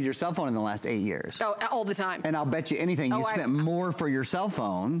you upgraded your cell phone in the last 8 years? Oh, all the time. And I'll bet you anything, you spent more for your cell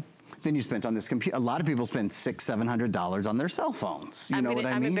phone than you spent on this computer. A lot of people spend $600, $700 on their cell phones. You know what I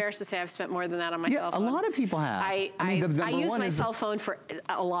mean? I'm embarrassed to say I've spent more than that on my cell phone. A lot of people have. I use my cell phone for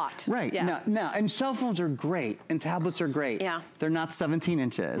a lot. Right. Yeah. Now, and cell phones are great, and tablets are great. Yeah. They're not 17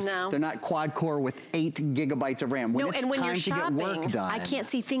 inches. No. They're not quad core with 8 gigabytes of RAM. When it's time to get work done, I can't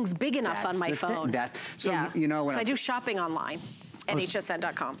see things big enough on my phone. You know, when I do shopping online. At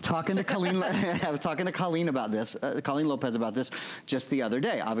HSN.com. Talking to Colleen, I was talking to Colleen about this, Colleen Lopez about this just the other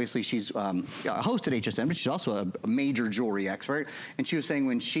day. Obviously, she's a host at HSN, but she's also a major jewelry expert. And she was saying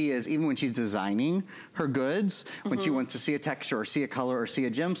even when she's designing her goods, when she wants to see a texture or see a color or see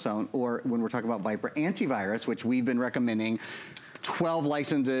a gemstone, or when we're talking about Viper Antivirus, which we've been recommending 12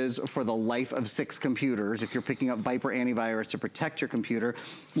 licenses for the life of 6 computers. If you're picking up Viper Antivirus to protect your computer,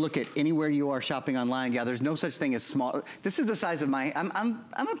 look at anywhere you are shopping online. Yeah, there's no such thing as small. This is the size of my, I'm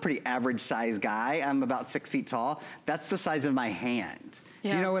a pretty average size guy. I'm about 6 feet tall. That's the size of my hand.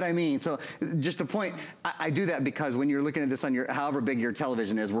 Yeah. You know what I mean? So just the point, I do that because when you're looking at this on your, however big your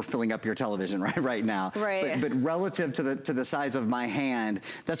television is, we're filling up your television right now. Right. But relative to the size of my hand,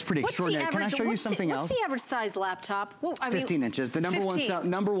 that's pretty extraordinary. Can I show you something else? What's the average size laptop? Well, 15 inches. The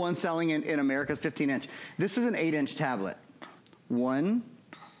number one selling in America is 15 inch. This is an 8-inch tablet. 1,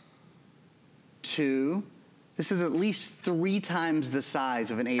 2. This is at least 3 times the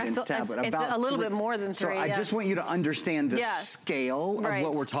size of an 8-inch tablet. It's a little bit more than 3. So I just want you to understand the scale of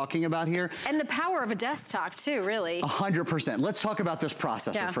what we're talking about here. And the power of a desktop too, really. 100%. Let's talk about this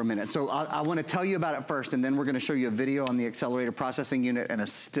processor for a minute. So I want to tell you about it first, and then we're going to show you a video on the accelerated processing unit and a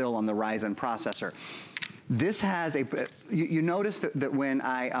still on the Ryzen processor. This has you notice that when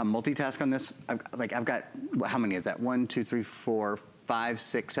I multitask on this, I've got, how many is that? 1, 2, 3, 4, 5,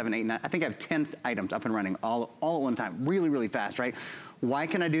 6, 7, 8, 9. I think I have 10 items up and running all at one time. Really, really fast, right? Why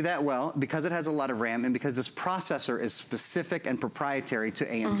can I do that? Well, because it has a lot of RAM and because this processor is specific and proprietary to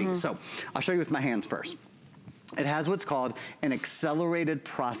AMD. So I'll show you with my hands first. It has what's called an accelerated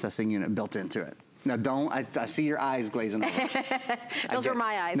processing unit built into it. Now I see your eyes glazing over. Those were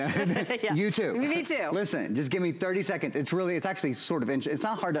my eyes. You too. Me too. Listen, just give me 30 seconds. It's actually sort of, it's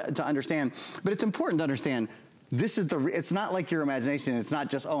not hard to understand, but it's important to understand it's not like your imagination. It's not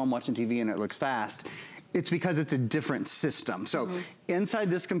just, oh, I'm watching TV and it looks fast. It's because it's a different system. So inside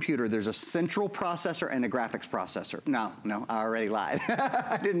this computer, there's a central processor and a graphics processor. No, I already lied.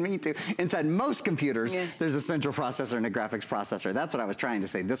 I didn't mean to. Inside most computers, there's a central processor and a graphics processor. That's what I was trying to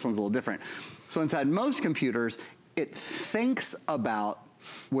say. This one's a little different. So inside most computers, it thinks about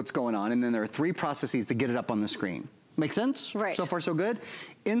what's going on, and then there are 3 processes to get it up on the screen. Make sense? Right. So far, so good?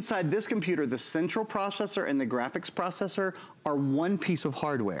 Inside this computer, the central processor and the graphics processor are one piece of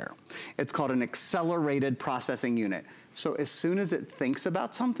hardware. It's called an accelerated processing unit. So as soon as it thinks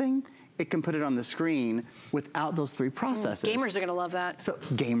about something, it can put it on the screen without those 3 processes. Gamers are gonna love that. So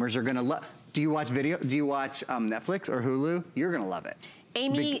gamers are gonna love. Do you watch video? Do you watch Netflix or Hulu? You're gonna love it.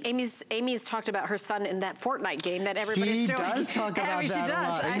 Amy's talked about her son in that Fortnite game that everybody's doing. She does talk about that a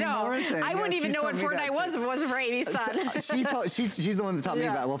lot. I know. I wouldn't even know what Fortnite was if it wasn't for Amy's son. She's the one that taught me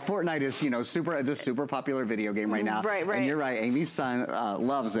about it. Well, Fortnite is, super popular video game right now. Right. And you're right, Amy's son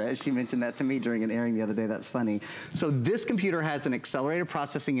loves it. She mentioned that to me during an airing the other day. That's funny. So this computer has an accelerated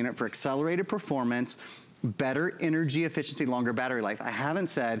processing unit for accelerated performance, better energy efficiency, longer battery life. I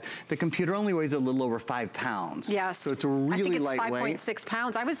haven't said the computer only weighs a little over 5 pounds. Yes. So it's a really lightweight. I think it's 5.6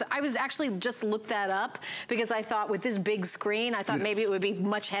 pounds. I was actually just looked that up because I thought with this big screen, I thought maybe it would be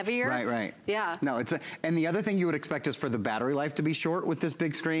much heavier. Right. Yeah. No, and the other thing you would expect is for the battery life to be short with this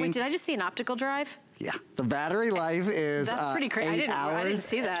big screen. Wait, did I just see an optical drive? Yeah, the battery life is That's pretty crazy. I didn't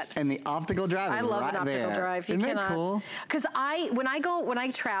see that. And the optical drive is love right an optical there. drive. You Isn't cannot, that cool? Because when I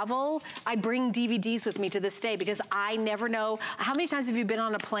travel, I bring DVDs with me to this day because I never know. How many times have you been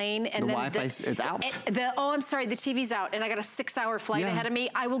on a plane and the then Wi-Fi, it's out? Oh, I'm sorry, the TV's out and I got a 6-hour flight ahead of me.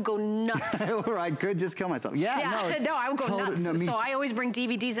 I will go nuts. Or I could just kill myself. Yeah, no, I would go nuts. No, so I always bring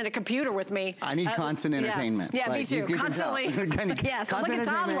DVDs and a computer with me. I need constant entertainment. Yeah, me too. Constantly. Yes, I'm like a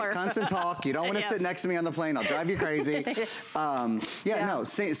toddler. Constant talk. You don't want to sit next to me on the plane. I'll drive you crazy. No,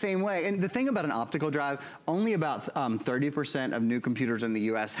 same way. And the thing about an optical drive, only about 30% of new computers in the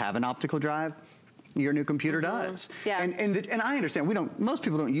US have an optical drive. Your new computer does. Yeah. And I understand, most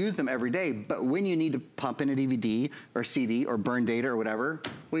people don't use them every day, but when you need to pump in a DVD or CD or burn data or whatever,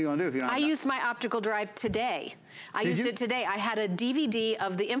 what are you gonna do if you don't have that? I used my optical drive today. I used it today. I had a DVD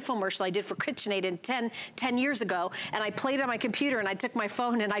of the infomercial I did for KitchenAid 10 years ago, and I played it on my computer, and I took my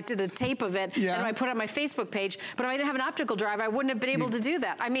phone and I did a tape of it, and I put it on my Facebook page. But if I didn't have an optical drive, I wouldn't have been able to do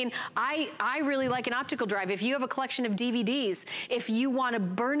that. I mean, I really like an optical drive. If you have a collection of DVDs, if you want to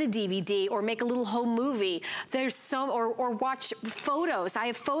burn a DVD or make a little home movie, there's or watch photos. I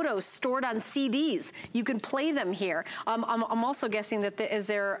have photos stored on CDs. You can play them here. I'm also guessing that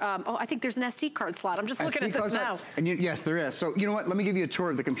I think there's an SD card slot. I'm just looking at this now. And yes, there is. So you know what? Let me give you a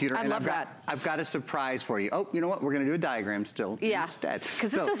tour of the computer. I love that. I've got a surprise for you. Oh, you know what? We're going to do a diagram still instead.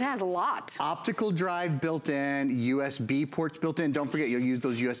 Because this just has a lot. Optical drive built in, USB ports built in. Don't forget, you'll use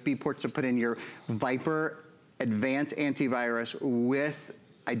those USB ports to put in your Viper Advanced Antivirus with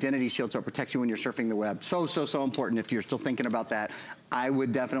Identity Shield, so it protects you when you're surfing the web. So important. If you're still thinking about that, I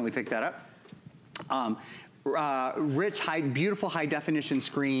would definitely pick that up. Rich, beautiful high definition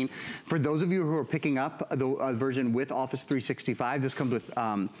screen. For those of you who are picking up the version with Office 365, this comes with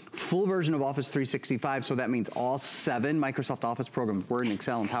full version of Office 365, so that means all 7 Microsoft Office programs, Word and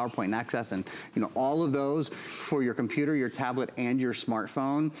Excel and PowerPoint and Access, and all of those for your computer, your tablet, and your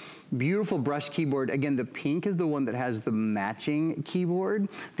smartphone. Beautiful brush keyboard. Again, the pink is the one that has the matching keyboard.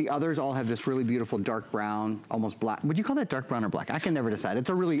 The others all have this really beautiful dark brown, almost black. Would you call that dark brown or black? I can never decide.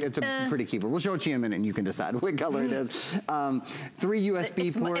 It's a pretty keyboard. We'll show it to you in a minute and you can decide what color it is. 3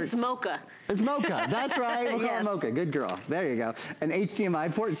 USB ports. It's mocha. It's mocha. That's right. We'll call it mocha. Good girl. There you go. An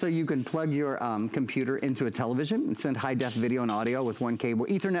HDMI port, so you can plug your computer into a television and send high-def video and audio with one cable.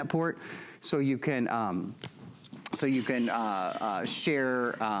 Ethernet port, so you can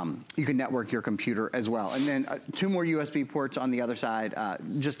share, you can network your computer as well. And then 2 more USB ports on the other side,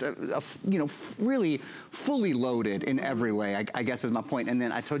 just really fully loaded in every way, I guess is my point. And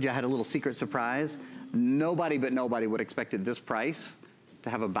then I told you I had a little secret surprise. Nobody but nobody would have expected this price to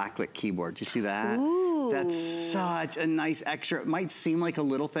have a backlit keyboard. Do you see that? Ooh. That's such a nice extra. It might seem like a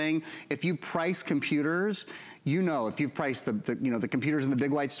little thing. If you price computers, if you've priced the computers in the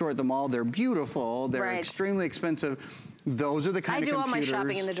big white store at the mall, they're beautiful. They're extremely expensive. Those are the kind of computers. I do all my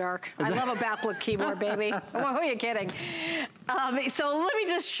shopping in the dark. I love a backlit keyboard, baby. Who are you kidding? So let me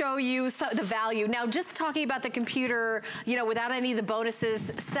just show you the value. Now, just talking about the computer, without any of the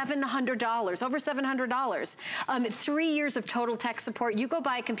bonuses, $700, over $700. 3 years of total tech support. You go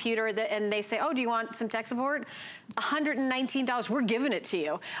buy a computer and they say, oh, do you want some tech support? $119, we're giving it to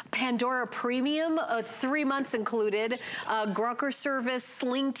you. Pandora Premium, 3 months included. Grucker service,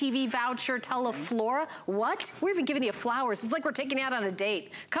 Sling TV voucher, Teleflora. What? We're even giving you flowers. It's like we're taking you out on a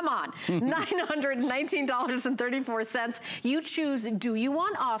date. Come on. $919.34. You choose, do you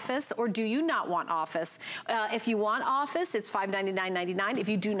want Office or do you not want Office? If you want Office, it's $599.99. If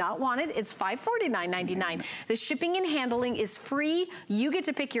you do not want it, it's $549.99. The shipping and handling is free. You get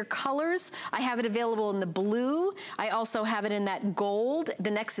to pick your colors. I have it available in the blue. I also have it in that gold. The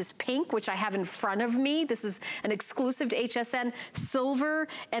next is pink, which I have in front of me. This is an exclusive to HSN. Silver,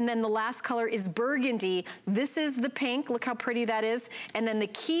 and then the last color is burgundy. This is the pink. Look how pretty that is. And then the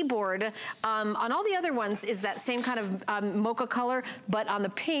keyboard, on all the other ones, is that same kind of mocha color, but on the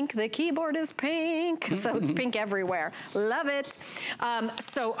pink, the keyboard is pink. So it's pink everywhere. Love it.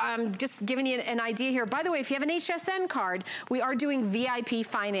 So I'm just giving you an idea here. By the way, if you have an HSN card, we are doing VIP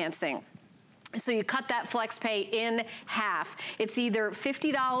financing. So you cut that FlexPay in half. It's either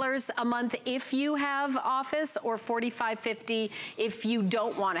 $50 a month if you have Office or $45.50 if you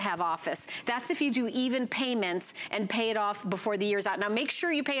don't want to have Office. That's if you do even payments and pay it off before the year's out. Now make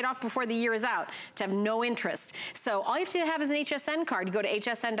sure you pay it off before the year is out to have no interest. So all you have to have is an HSN card. You go to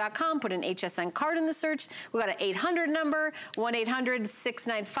hsn.com, put an HSN card in the search. We got an 800 number,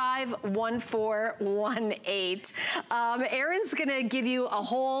 1-800-695-1418. Erin's gonna give you a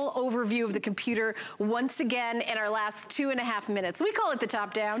whole overview of the computer computer once again in our last 2.5 minutes. We call it the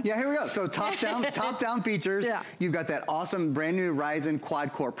top down. Yeah, here we go. So top down features. Yeah. You've got that awesome brand new Ryzen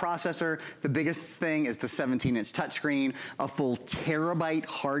quad-core processor. The biggest thing is the 17-inch touchscreen, a full terabyte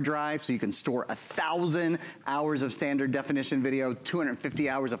hard drive, so you can store 1,000 hours of standard definition video, 250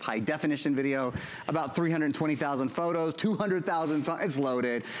 hours of high definition video, about 320,000 photos, 200,000, it's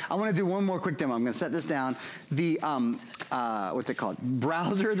loaded. I wanna do one more quick demo. I'm gonna set this down. The, what's it called?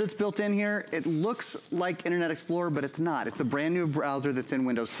 Browser that's built in here, it looks like Internet Explorer, but it's not. It's the brand new browser that's in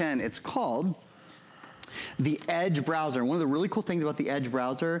Windows 10. It's called the Edge browser. One of the really cool things about the Edge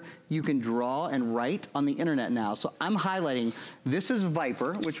browser, you can draw and write on the internet now. So I'm highlighting, this is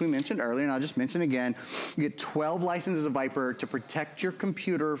Viper, which we mentioned earlier, and I'll just mention again, you get 12 licenses of Viper to protect your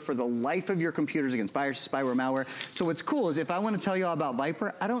computer for the life of your computers against viruses, spyware, malware. So what's cool is if I want to tell you all about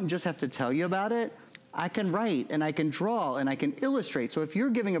Viper, I don't just have to tell you about it. I can write and I can draw and I can illustrate. So if you're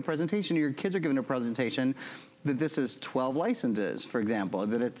giving a presentation or your kids are giving a presentation, that this is 12 licenses, for example,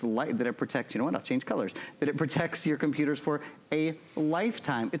 that it protects, you know what, I'll change colors, that it protects your computers for a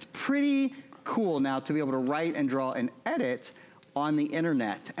lifetime. It's pretty cool now to be able to write and draw and edit on the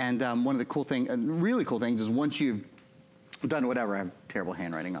internet. And one of the cool things, really cool things is once you've done whatever, I have terrible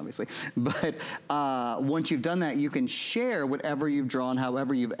handwriting, obviously, but once you've done that, you can share whatever you've drawn,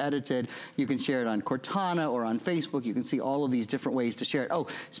 however you've edited. You can share it on Cortana or on Facebook. You can see all of these different ways to share it. Oh,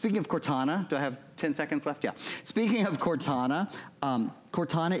 speaking of Cortana, do I have 10 seconds left? Yeah. Speaking of Cortana,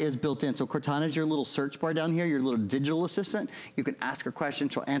 Cortana is built in. So Cortana is your little search bar down here, your little digital assistant. You can ask her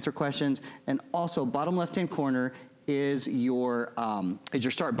questions, she'll answer questions. And also, bottom left-hand corner is your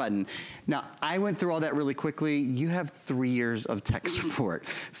start button. Now, I went through all that really quickly. You have 3 years of tech support.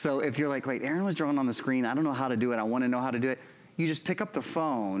 So if you're like, wait, Aaron was drawing on the screen, I don't know how to do it, I wanna know how to do it, you just pick up the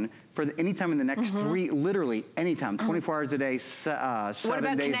phone for anytime in the next literally anytime, 24 hours a day, 7 days a week. What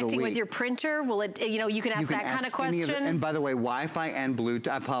about connecting with your printer? Will it, you know, you can ask that kind of question? And by the way, Wi-Fi and Bluetooth,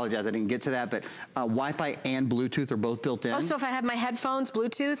 I apologize, I didn't get to that, but Wi-Fi and Bluetooth are both built in. Oh, so if I have my headphones,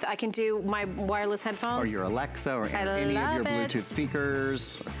 Bluetooth, I can do my wireless headphones? Or your Alexa, or any of your Bluetooth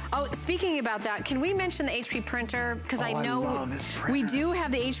speakers. Oh, speaking about that, can we mention the HP printer? Because I know love this printer. We do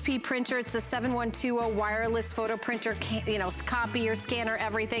have the HP printer. It's the 7120 wireless photo printer, you know, copier, scanner,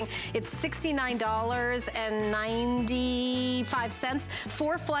 everything. It's $69.95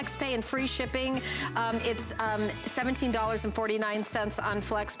 for FlexPay and free shipping. It's $17.49 on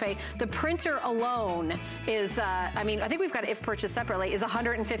FlexPay. The printer alone is, I mean, I think we've got if purchased separately, is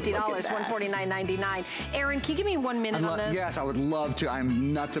 $150, $149.99. Aaron, can you give me 1 minute on this? Yes, I would love to.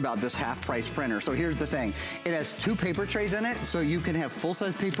 I'm nuts about this half-price printer. So here's the thing. It has 2 paper trays in it, so you can have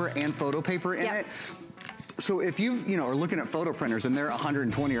full-size paper and photo paper in it. So if you are looking at photo printers and they're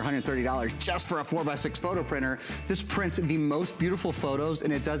 $120 or $130 just for a 4x6 photo printer, this prints the most beautiful photos,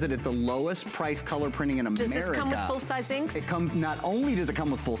 and it does it at the lowest price color printing in America. Does this come with full-size inks? It comes, not only does it come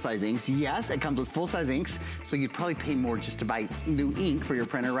with full-size inks, yes, it comes with full-size inks, so you'd probably pay more just to buy new ink for your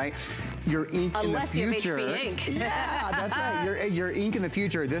printer, right? Your ink Unless in the future. You have HP ink. Yeah, that's right. Your ink in the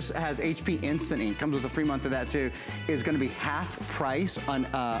future, this has HP Instant Ink, comes with a free month of that too, is gonna be half price on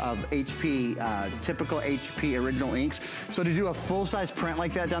of HP, typical HP original inks. So to do a full-size print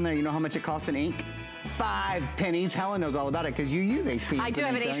like that down there, you know how much it costs an ink? 5 pennies. Helen knows all about it because you use HP. I do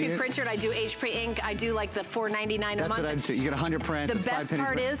have an HP printer and I do HP ink. I do like the $4.99 a month. That's what I do too. You get 100 prints. The best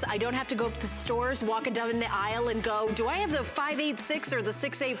part is I don't have to go to the stores, walking down the aisle and go, do I have the 586 or the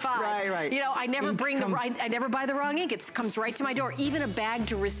 685? Right. You know, I never I never buy the wrong ink. It comes right to my door. Even a bag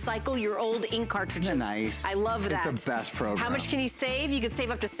to recycle your old ink cartridges. Isn't that nice? I love that. It's the best program. How much can you save? You can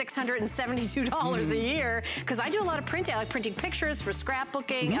save up to $672 a year because I do a lot of printing. I like printing pictures for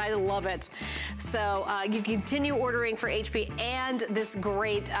scrapbooking. I love it. So you continue ordering for HP and this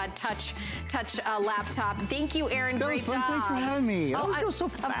great touch laptop. Thank you, Aaron. Great job. Thanks for having me. Oh, I go so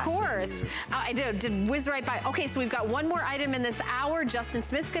fast. Of course. I did whiz right by. Okay, so we've got one more item in this hour. Justin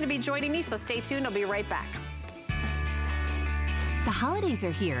Smith's going to be joining me, so stay tuned. I'll be right back. The holidays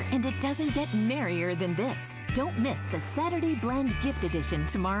are here, and it doesn't get merrier than this. Don't miss the Saturday Blend Gift Edition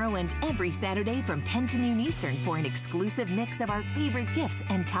tomorrow and every Saturday from 10 to noon Eastern for an exclusive mix of our favorite gifts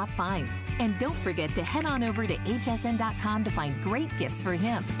and top finds. And don't forget to head on over to hsn.com to find great gifts for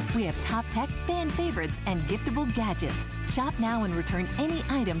him. We have top tech, fan favorites, and giftable gadgets. Shop now and return any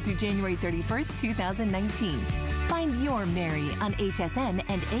item through January 31st, 2019. Find your Merry on HSN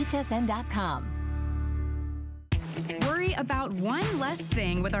and hsn.com. Worry about one less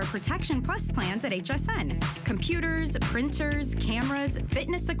thing with our Protection Plus plans at HSN. Computers, printers, cameras,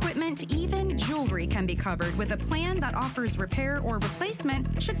 fitness equipment, even jewelry can be covered with a plan that offers repair or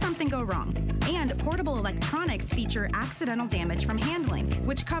replacement should something go wrong. And portable electronics feature accidental damage from handling,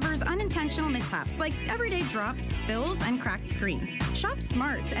 which covers unintentional mishaps like everyday drops, spills, and cracked screens. Shop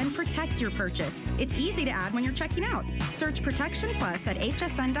smart and protect your purchase. It's easy to add when you're checking out. Search Protection Plus at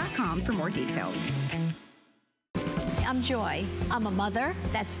hsn.com for more details. I'm Joy. I'm a mother,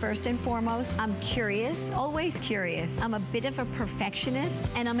 that's first and foremost. I'm curious, always curious. I'm a bit of a perfectionist,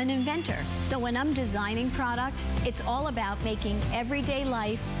 and I'm an inventor. So when I'm designing product, it's all about making everyday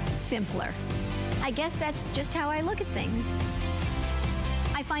life simpler. I guess that's just how I look at things.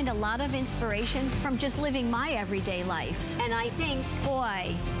 I find a lot of inspiration from just living my everyday life. And I think,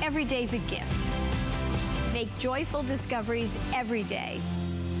 boy, every day's a gift. Make joyful discoveries every day.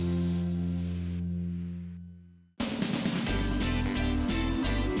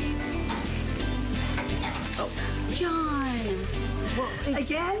 John! Well,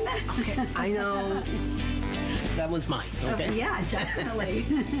 again? Okay, I know. That one's mine, okay? Yeah, definitely.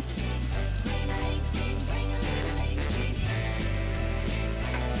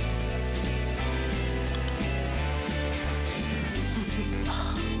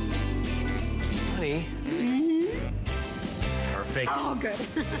 Honey. Perfect. Oh, good.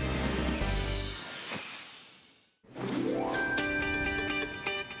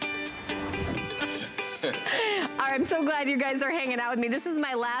 I'm so glad you guys are hanging out with me. This is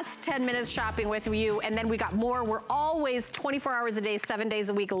my last 10 minutes shopping with you, and then we got more. We're always 24 hours a day, 7 days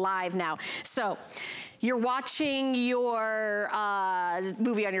a week live now. So you're watching your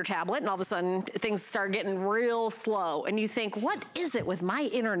movie on your tablet, and all of a sudden things start getting real slow, and you think, what is it with my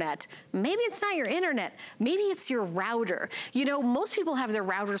internet? Maybe it's not your internet. Maybe it's your router. You know, most people have their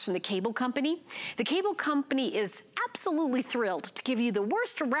routers from the cable company. The cable company is absolutely thrilled to give you the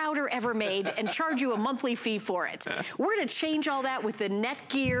worst router ever made and charge you a monthly fee for it. We're gonna change all that with the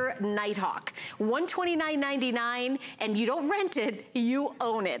Netgear Nighthawk. $129.99, and you don't rent it, you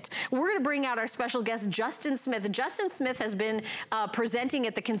own it. We're gonna bring out our special guest, Justin Smith. Justin Smith has been presenting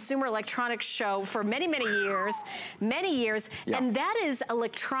at the Consumer Electronics Show for many, many years, and that is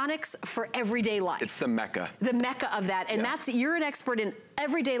electronics for everyday life. It's the mecca. The mecca of that, and that's, you're an expert in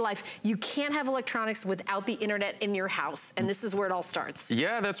everyday life. You can't have electronics without the internet in your house, and this is where it all starts.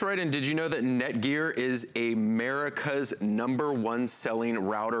 Yeah, that's right. And did you know that Netgear is America's #1 selling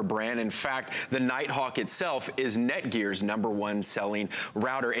router brand? In fact, the Nighthawk itself is Netgear's #1 selling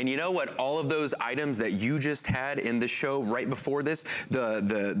router. And you know what? All of those items that you just had in the show right before this,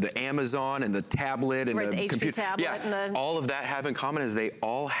 the Amazon and the tablet and the computer, tablet, and all of that have in common is they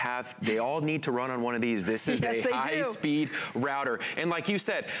all need to run on one of these. This is a high-speed router. And like you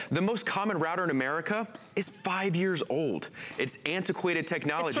said, the most common router in America is 5 years old. It's antiquated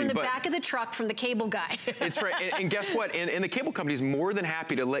technology. It's from the back of the truck from the cable guy. It's right, and guess what? And the cable company is more than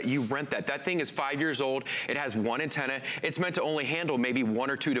happy to let you rent that. That thing is 5 years old. It has one antenna. It's meant to only handle maybe 1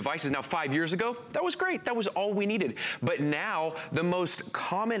 or 2 devices. Now, 5 years ago, that was great. That was all we needed. But now, the most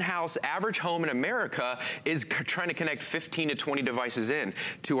common house, average home in America is trying to connect 15 to 20 devices in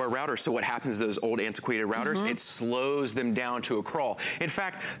to our router. So what happens to those old antiquated routers? It slows them down to a crawl. In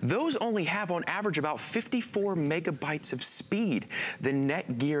fact, those only have on average about 54 megabytes of speed. The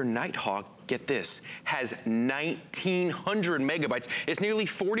Netgear Nighthawk, get this, has 1,900 megabytes. It's nearly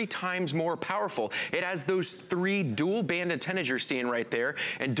 40 times more powerful. It has those 3 dual band antennas you're seeing right there.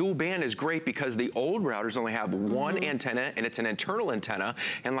 And dual band is great because the old routers only have one antenna, and it's an internal antenna.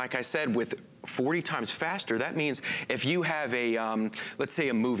 And like I said, with 40 times faster, that means if you have a, let's say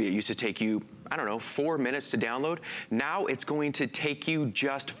a movie, it used to take you, I don't know, 4 minutes to download. Now it's going to take you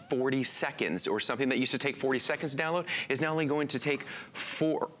just 40 seconds, or something that used to take 40 seconds to download is now only going to take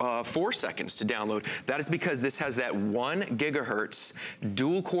 4 seconds to download. That is because this has that 1 gigahertz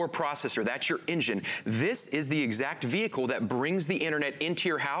dual core processor. That's your engine. This is the exact vehicle that brings the internet into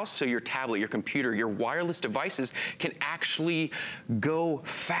your house, so your tablet, your computer, your wireless devices can actually go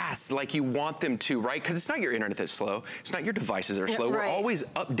fast like you want them to, right? Because it's not your internet that's slow. It's not your devices that are slow. We're always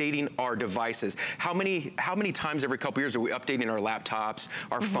updating our devices. How many times every couple years are we updating our laptops,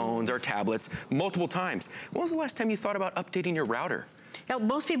 our phones, our tablets? Multiple times. When was the last time you thought about updating your router? Now,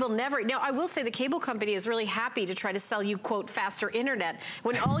 most people never, now I will say the cable company is really happy to try to sell you, quote, faster internet,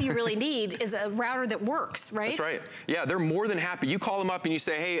 when all you really need is a router that works, right? That's right. Yeah, they're more than happy. You call them up and you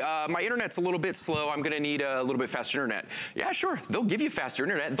say, hey, my internet's a little bit slow. I'm gonna need a little bit faster internet. Yeah, sure, they'll give you faster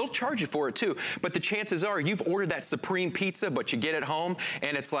internet. They'll charge you for it too. But the chances are you've ordered that supreme pizza, but you get it home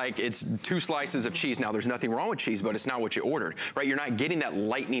and it's like, it's 2 slices of cheese. Now, there's nothing wrong with cheese, but it's not what you ordered, right? You're not getting that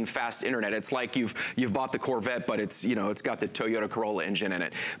lightning fast internet. It's like you've bought the Corvette, but it's, you know, it's got the Toyota Corolla engine in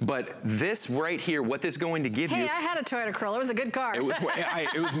it. But this right here, what this is going to give you. Hey, I had a Toyota Corolla. It was a good car. It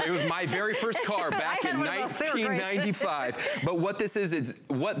was my very first car back in 1995. But what this is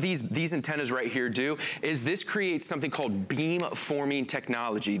what these antennas right here do is this creates something called beam forming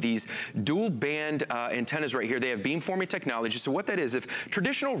technology. These dual band antennas right here, they have beam forming technology. So what that is, if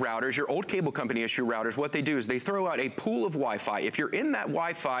traditional routers, your old cable company issue routers, what they do is they throw out a pool of Wi-Fi. If you're in that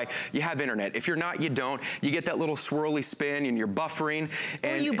Wi-Fi, you have internet. If you're not, you don't. You get that little swirly spin and you're buffering.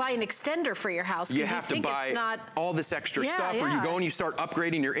 Or you buy an extender for your house because you have to buy all this extra stuff, or you go and you start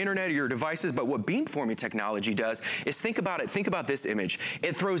upgrading your internet or your devices. But what beamforming technology does is think about it. Think about this image.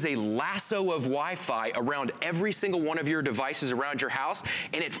 It throws a lasso of Wi-Fi around every single one of your devices around your house,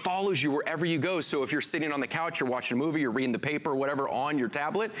 and it follows you wherever you go. So if you're sitting on the couch, you're watching a movie, you're reading the paper, or whatever on your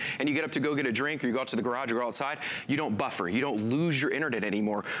tablet, and you get up to go get a drink, or you go out to the garage or go outside, you don't buffer. You don't lose your internet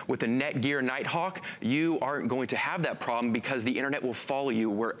anymore. With a Netgear Nighthawk, you aren't going to have that problem because the internet will follow you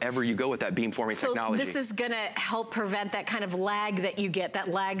wherever you go with that beamforming technology. So this is gonna help prevent that kind of lag that you get, that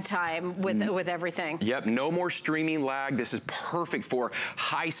lag time with everything. Yep, no more streaming lag. This is perfect for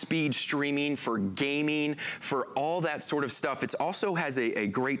high-speed streaming, for gaming, for all that sort of stuff. It also has a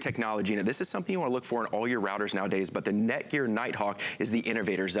great technology in it. This is something you want to look for in all your routers nowadays, but the Netgear Nighthawk is the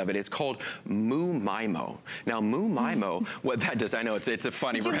innovators of it. It's called MuMIMO. Now, MuMIMO, what that does, I know it's a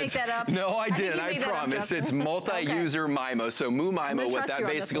funny word. Did you make that up? No, I didn't, I promise. It's multi-user MIMO. So MuMIMO, what that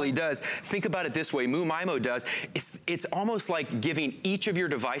basically does, think about it this way, MuMIMO does, it's almost like giving each of your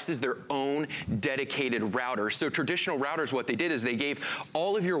devices their own dedicated router. So traditional routers, what they did is they gave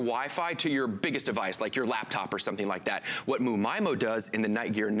all of your Wi-Fi to your biggest device, like your laptop or something like that. What MuMIMO does in the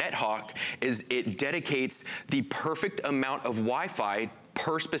Netgear Nighthawk is it dedicates the perfect amount of Wi-Fi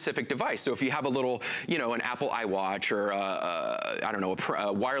per specific device. So if you have a little, you know, an Apple iWatch or I don't know,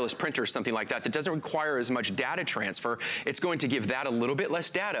 a wireless printer or something like that that doesn't require as much data transfer, it's going to give that a little bit less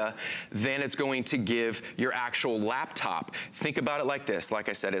data than it's going to give your actual laptop. Think about it like this. Like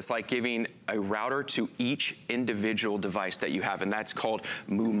I said, it's like giving a router to each individual device that you have, and that's called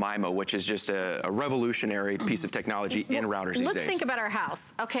MuMIMO, which is just a revolutionary piece of technology in routers these days. Let's think about our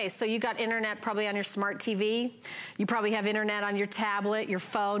house. Okay, so you got internet probably on your smart TV. You probably have internet on your tablet, your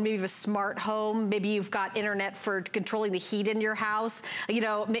phone, maybe you have a smart home, maybe you've got internet for controlling the heat in your house. You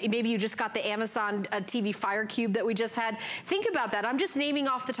know, maybe you just got the Amazon TV Fire Cube that we just had. Think about that. I'm just naming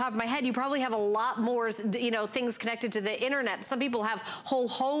off the top of my head. You probably have a lot more, you know, things connected to the internet. Some people have whole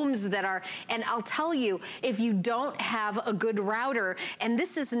homes that are, and I'll tell you, if you don't have a good router, and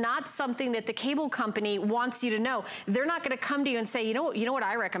this is not something that the cable company wants you to know, they're not gonna come to you and say, you know what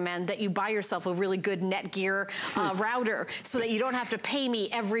I recommend? That you buy yourself a really good Netgear router so that you don't have to pay me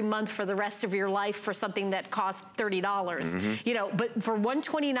every month for the rest of your life for something that costs $30. You know, but for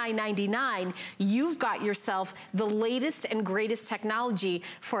 $129.99, you've got yourself the latest and greatest technology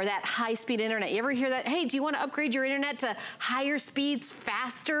for that high-speed internet. You ever hear that? Hey, do you want to upgrade your internet to higher speeds,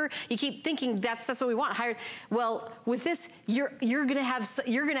 faster? You keep thinking that's what we want. Higher. Well, with this, you're gonna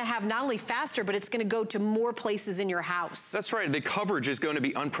have not only faster, but it's gonna go to more places in your house. That's right. The coverage is going to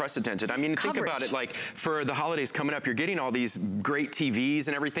be unprecedented. I mean, think about it. Like for the holidays coming up, you're getting all these great TVs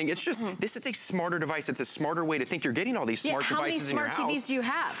and everything. It's just, this is a smarter device. It's a smarter way to think. You're getting all these smart devices in your house. How many smart TVs do you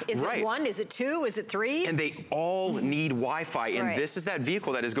have? Is it one? Is it two? Is it three? And they all need Wi-Fi. And this is that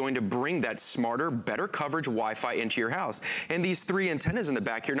vehicle that is going to bring that smarter, better coverage Wi-Fi into your house. And these 3 antennas in the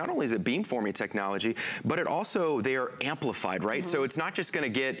back here, not only is it beamforming technology, but it also, they are amplified, right? So it's not just gonna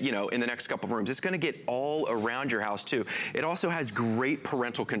get, you know, in the next couple of rooms. It's gonna get all around your house too. It also has great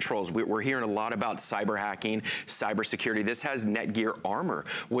parental controls. We're hearing a lot about cyber hacking, cyber security. This has Netgear Armor,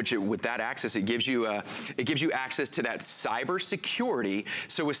 which with that access, it gives you access to that cyber security.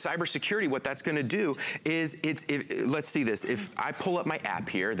 So with cyber security, what that's going to do is let's see this. If I pull up my app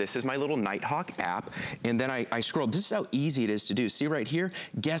here, this is my little Nighthawk app, and then I scroll. This is how easy it is to do. See right here,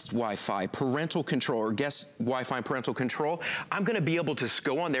 guest Wi-Fi, parental control, or guest Wi-Fi and parental control. I'm going to be able to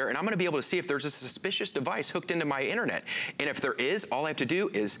go on there, and I'm going to be able to see if there's a suspicious device hooked into my internet. And if there is, all I have to do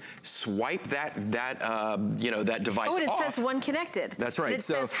is swipe that device off. Oh, and it says one connected. connected. That's right. And it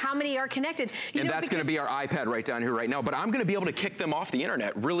says how many are connected. And that's going to be our iPad right down here right now, but I'm going to be able to kick them off the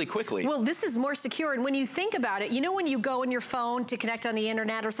internet really quickly. Well, this is more secure, and when you think about it, you know when you go on your phone to connect on the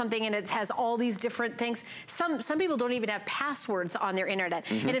internet or something and it has all these different things, some people don't even have passwords on their internet.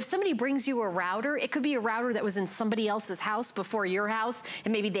 And if somebody brings you a router, it could be a router that was in somebody else's house before your house,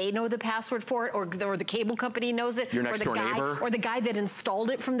 and maybe they know the password for it, or the cable company knows it, your next door neighbor, or the guy that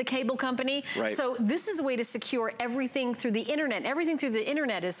installed it from the cable company. Right. So this is a way to secure everything through the internet. Everything through the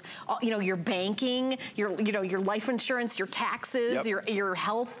internet is, your banking, your life insurance, your taxes, your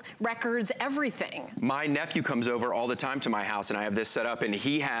health records, everything. My nephew comes over all the time to my house, and I have this set up, and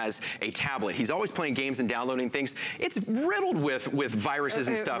he has a tablet. He's always playing games and downloading things. It's riddled with viruses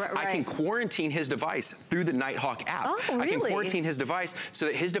and stuff. Right. I can quarantine his device through the Nighthawk app. Oh, really? I can quarantine his device so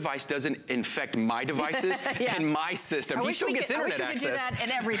that his device doesn't infect my devices and my system. He still gets internet access. I wish we could do that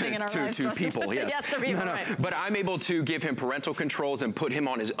in everything in our lives. To people, yes. Yes, to people, right. But I'm able to give him parental controls and put him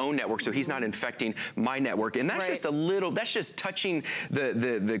on his own network so he's not infecting my network. And that's just a little, that's just touching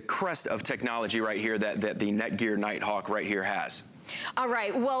the crust of technology right here that the Netgear Nighthawk right here has. All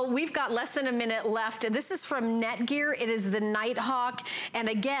right, well, we've got less than a minute left. This is from Netgear. It is the Nighthawk. And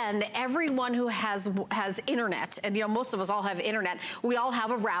again, everyone who has internet, and most of us all have internet, we all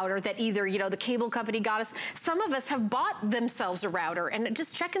have a router that either, the cable company got us. Some of us have bought themselves a router, and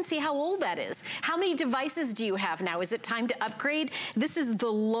just check and see how old that is. How many devices do you have now? Is it time to upgrade? This is the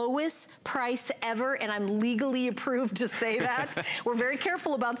lowest price ever, and I'm legally approved to say that. We're very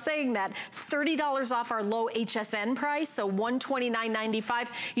careful about saying that. $30 off our low HSN price, so $129.95.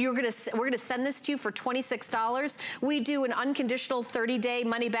 We're gonna send this to you for $26. We do an unconditional 30-day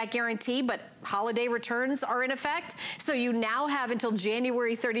money-back guarantee, but holiday returns are in effect. So you now have until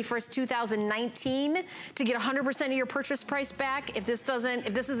January 31st, 2019 to get 100% of your purchase price back if this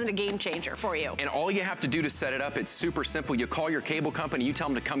isn't a game changer for you. And all you have to do to set it up, it's super simple. You call your cable company, you tell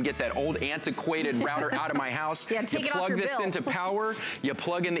them to come get that old antiquated router out of my house. Yeah, take it off your bill. You plug this into power, you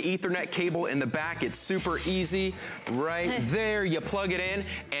plug in the Ethernet cable in the back. It's super easy. Right there, you plug it in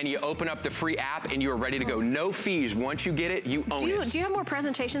and you open up the free app and you are ready to go. No fees. Once you get it, you own it. Do you have more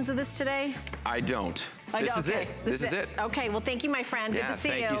presentations of this today? I don't. This is it. This is it. Okay, well, thank you, my friend. Good to see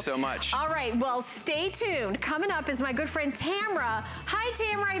you. Thank you so much. All right, well, stay tuned. Coming up is my good friend Tamra. Hi,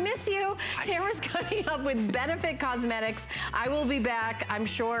 Tamra, I miss you. Tamra's coming up with Benefit Cosmetics. I will be back, I'm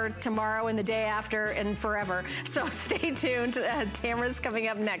sure, tomorrow and the day after and forever. So stay tuned. Tamra's coming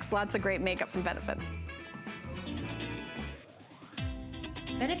up next. Lots of great makeup from Benefit.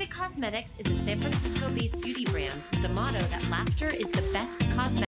 Benefit Cosmetics is a San Francisco-based beauty brand with the motto that laughter is the best cosmetic.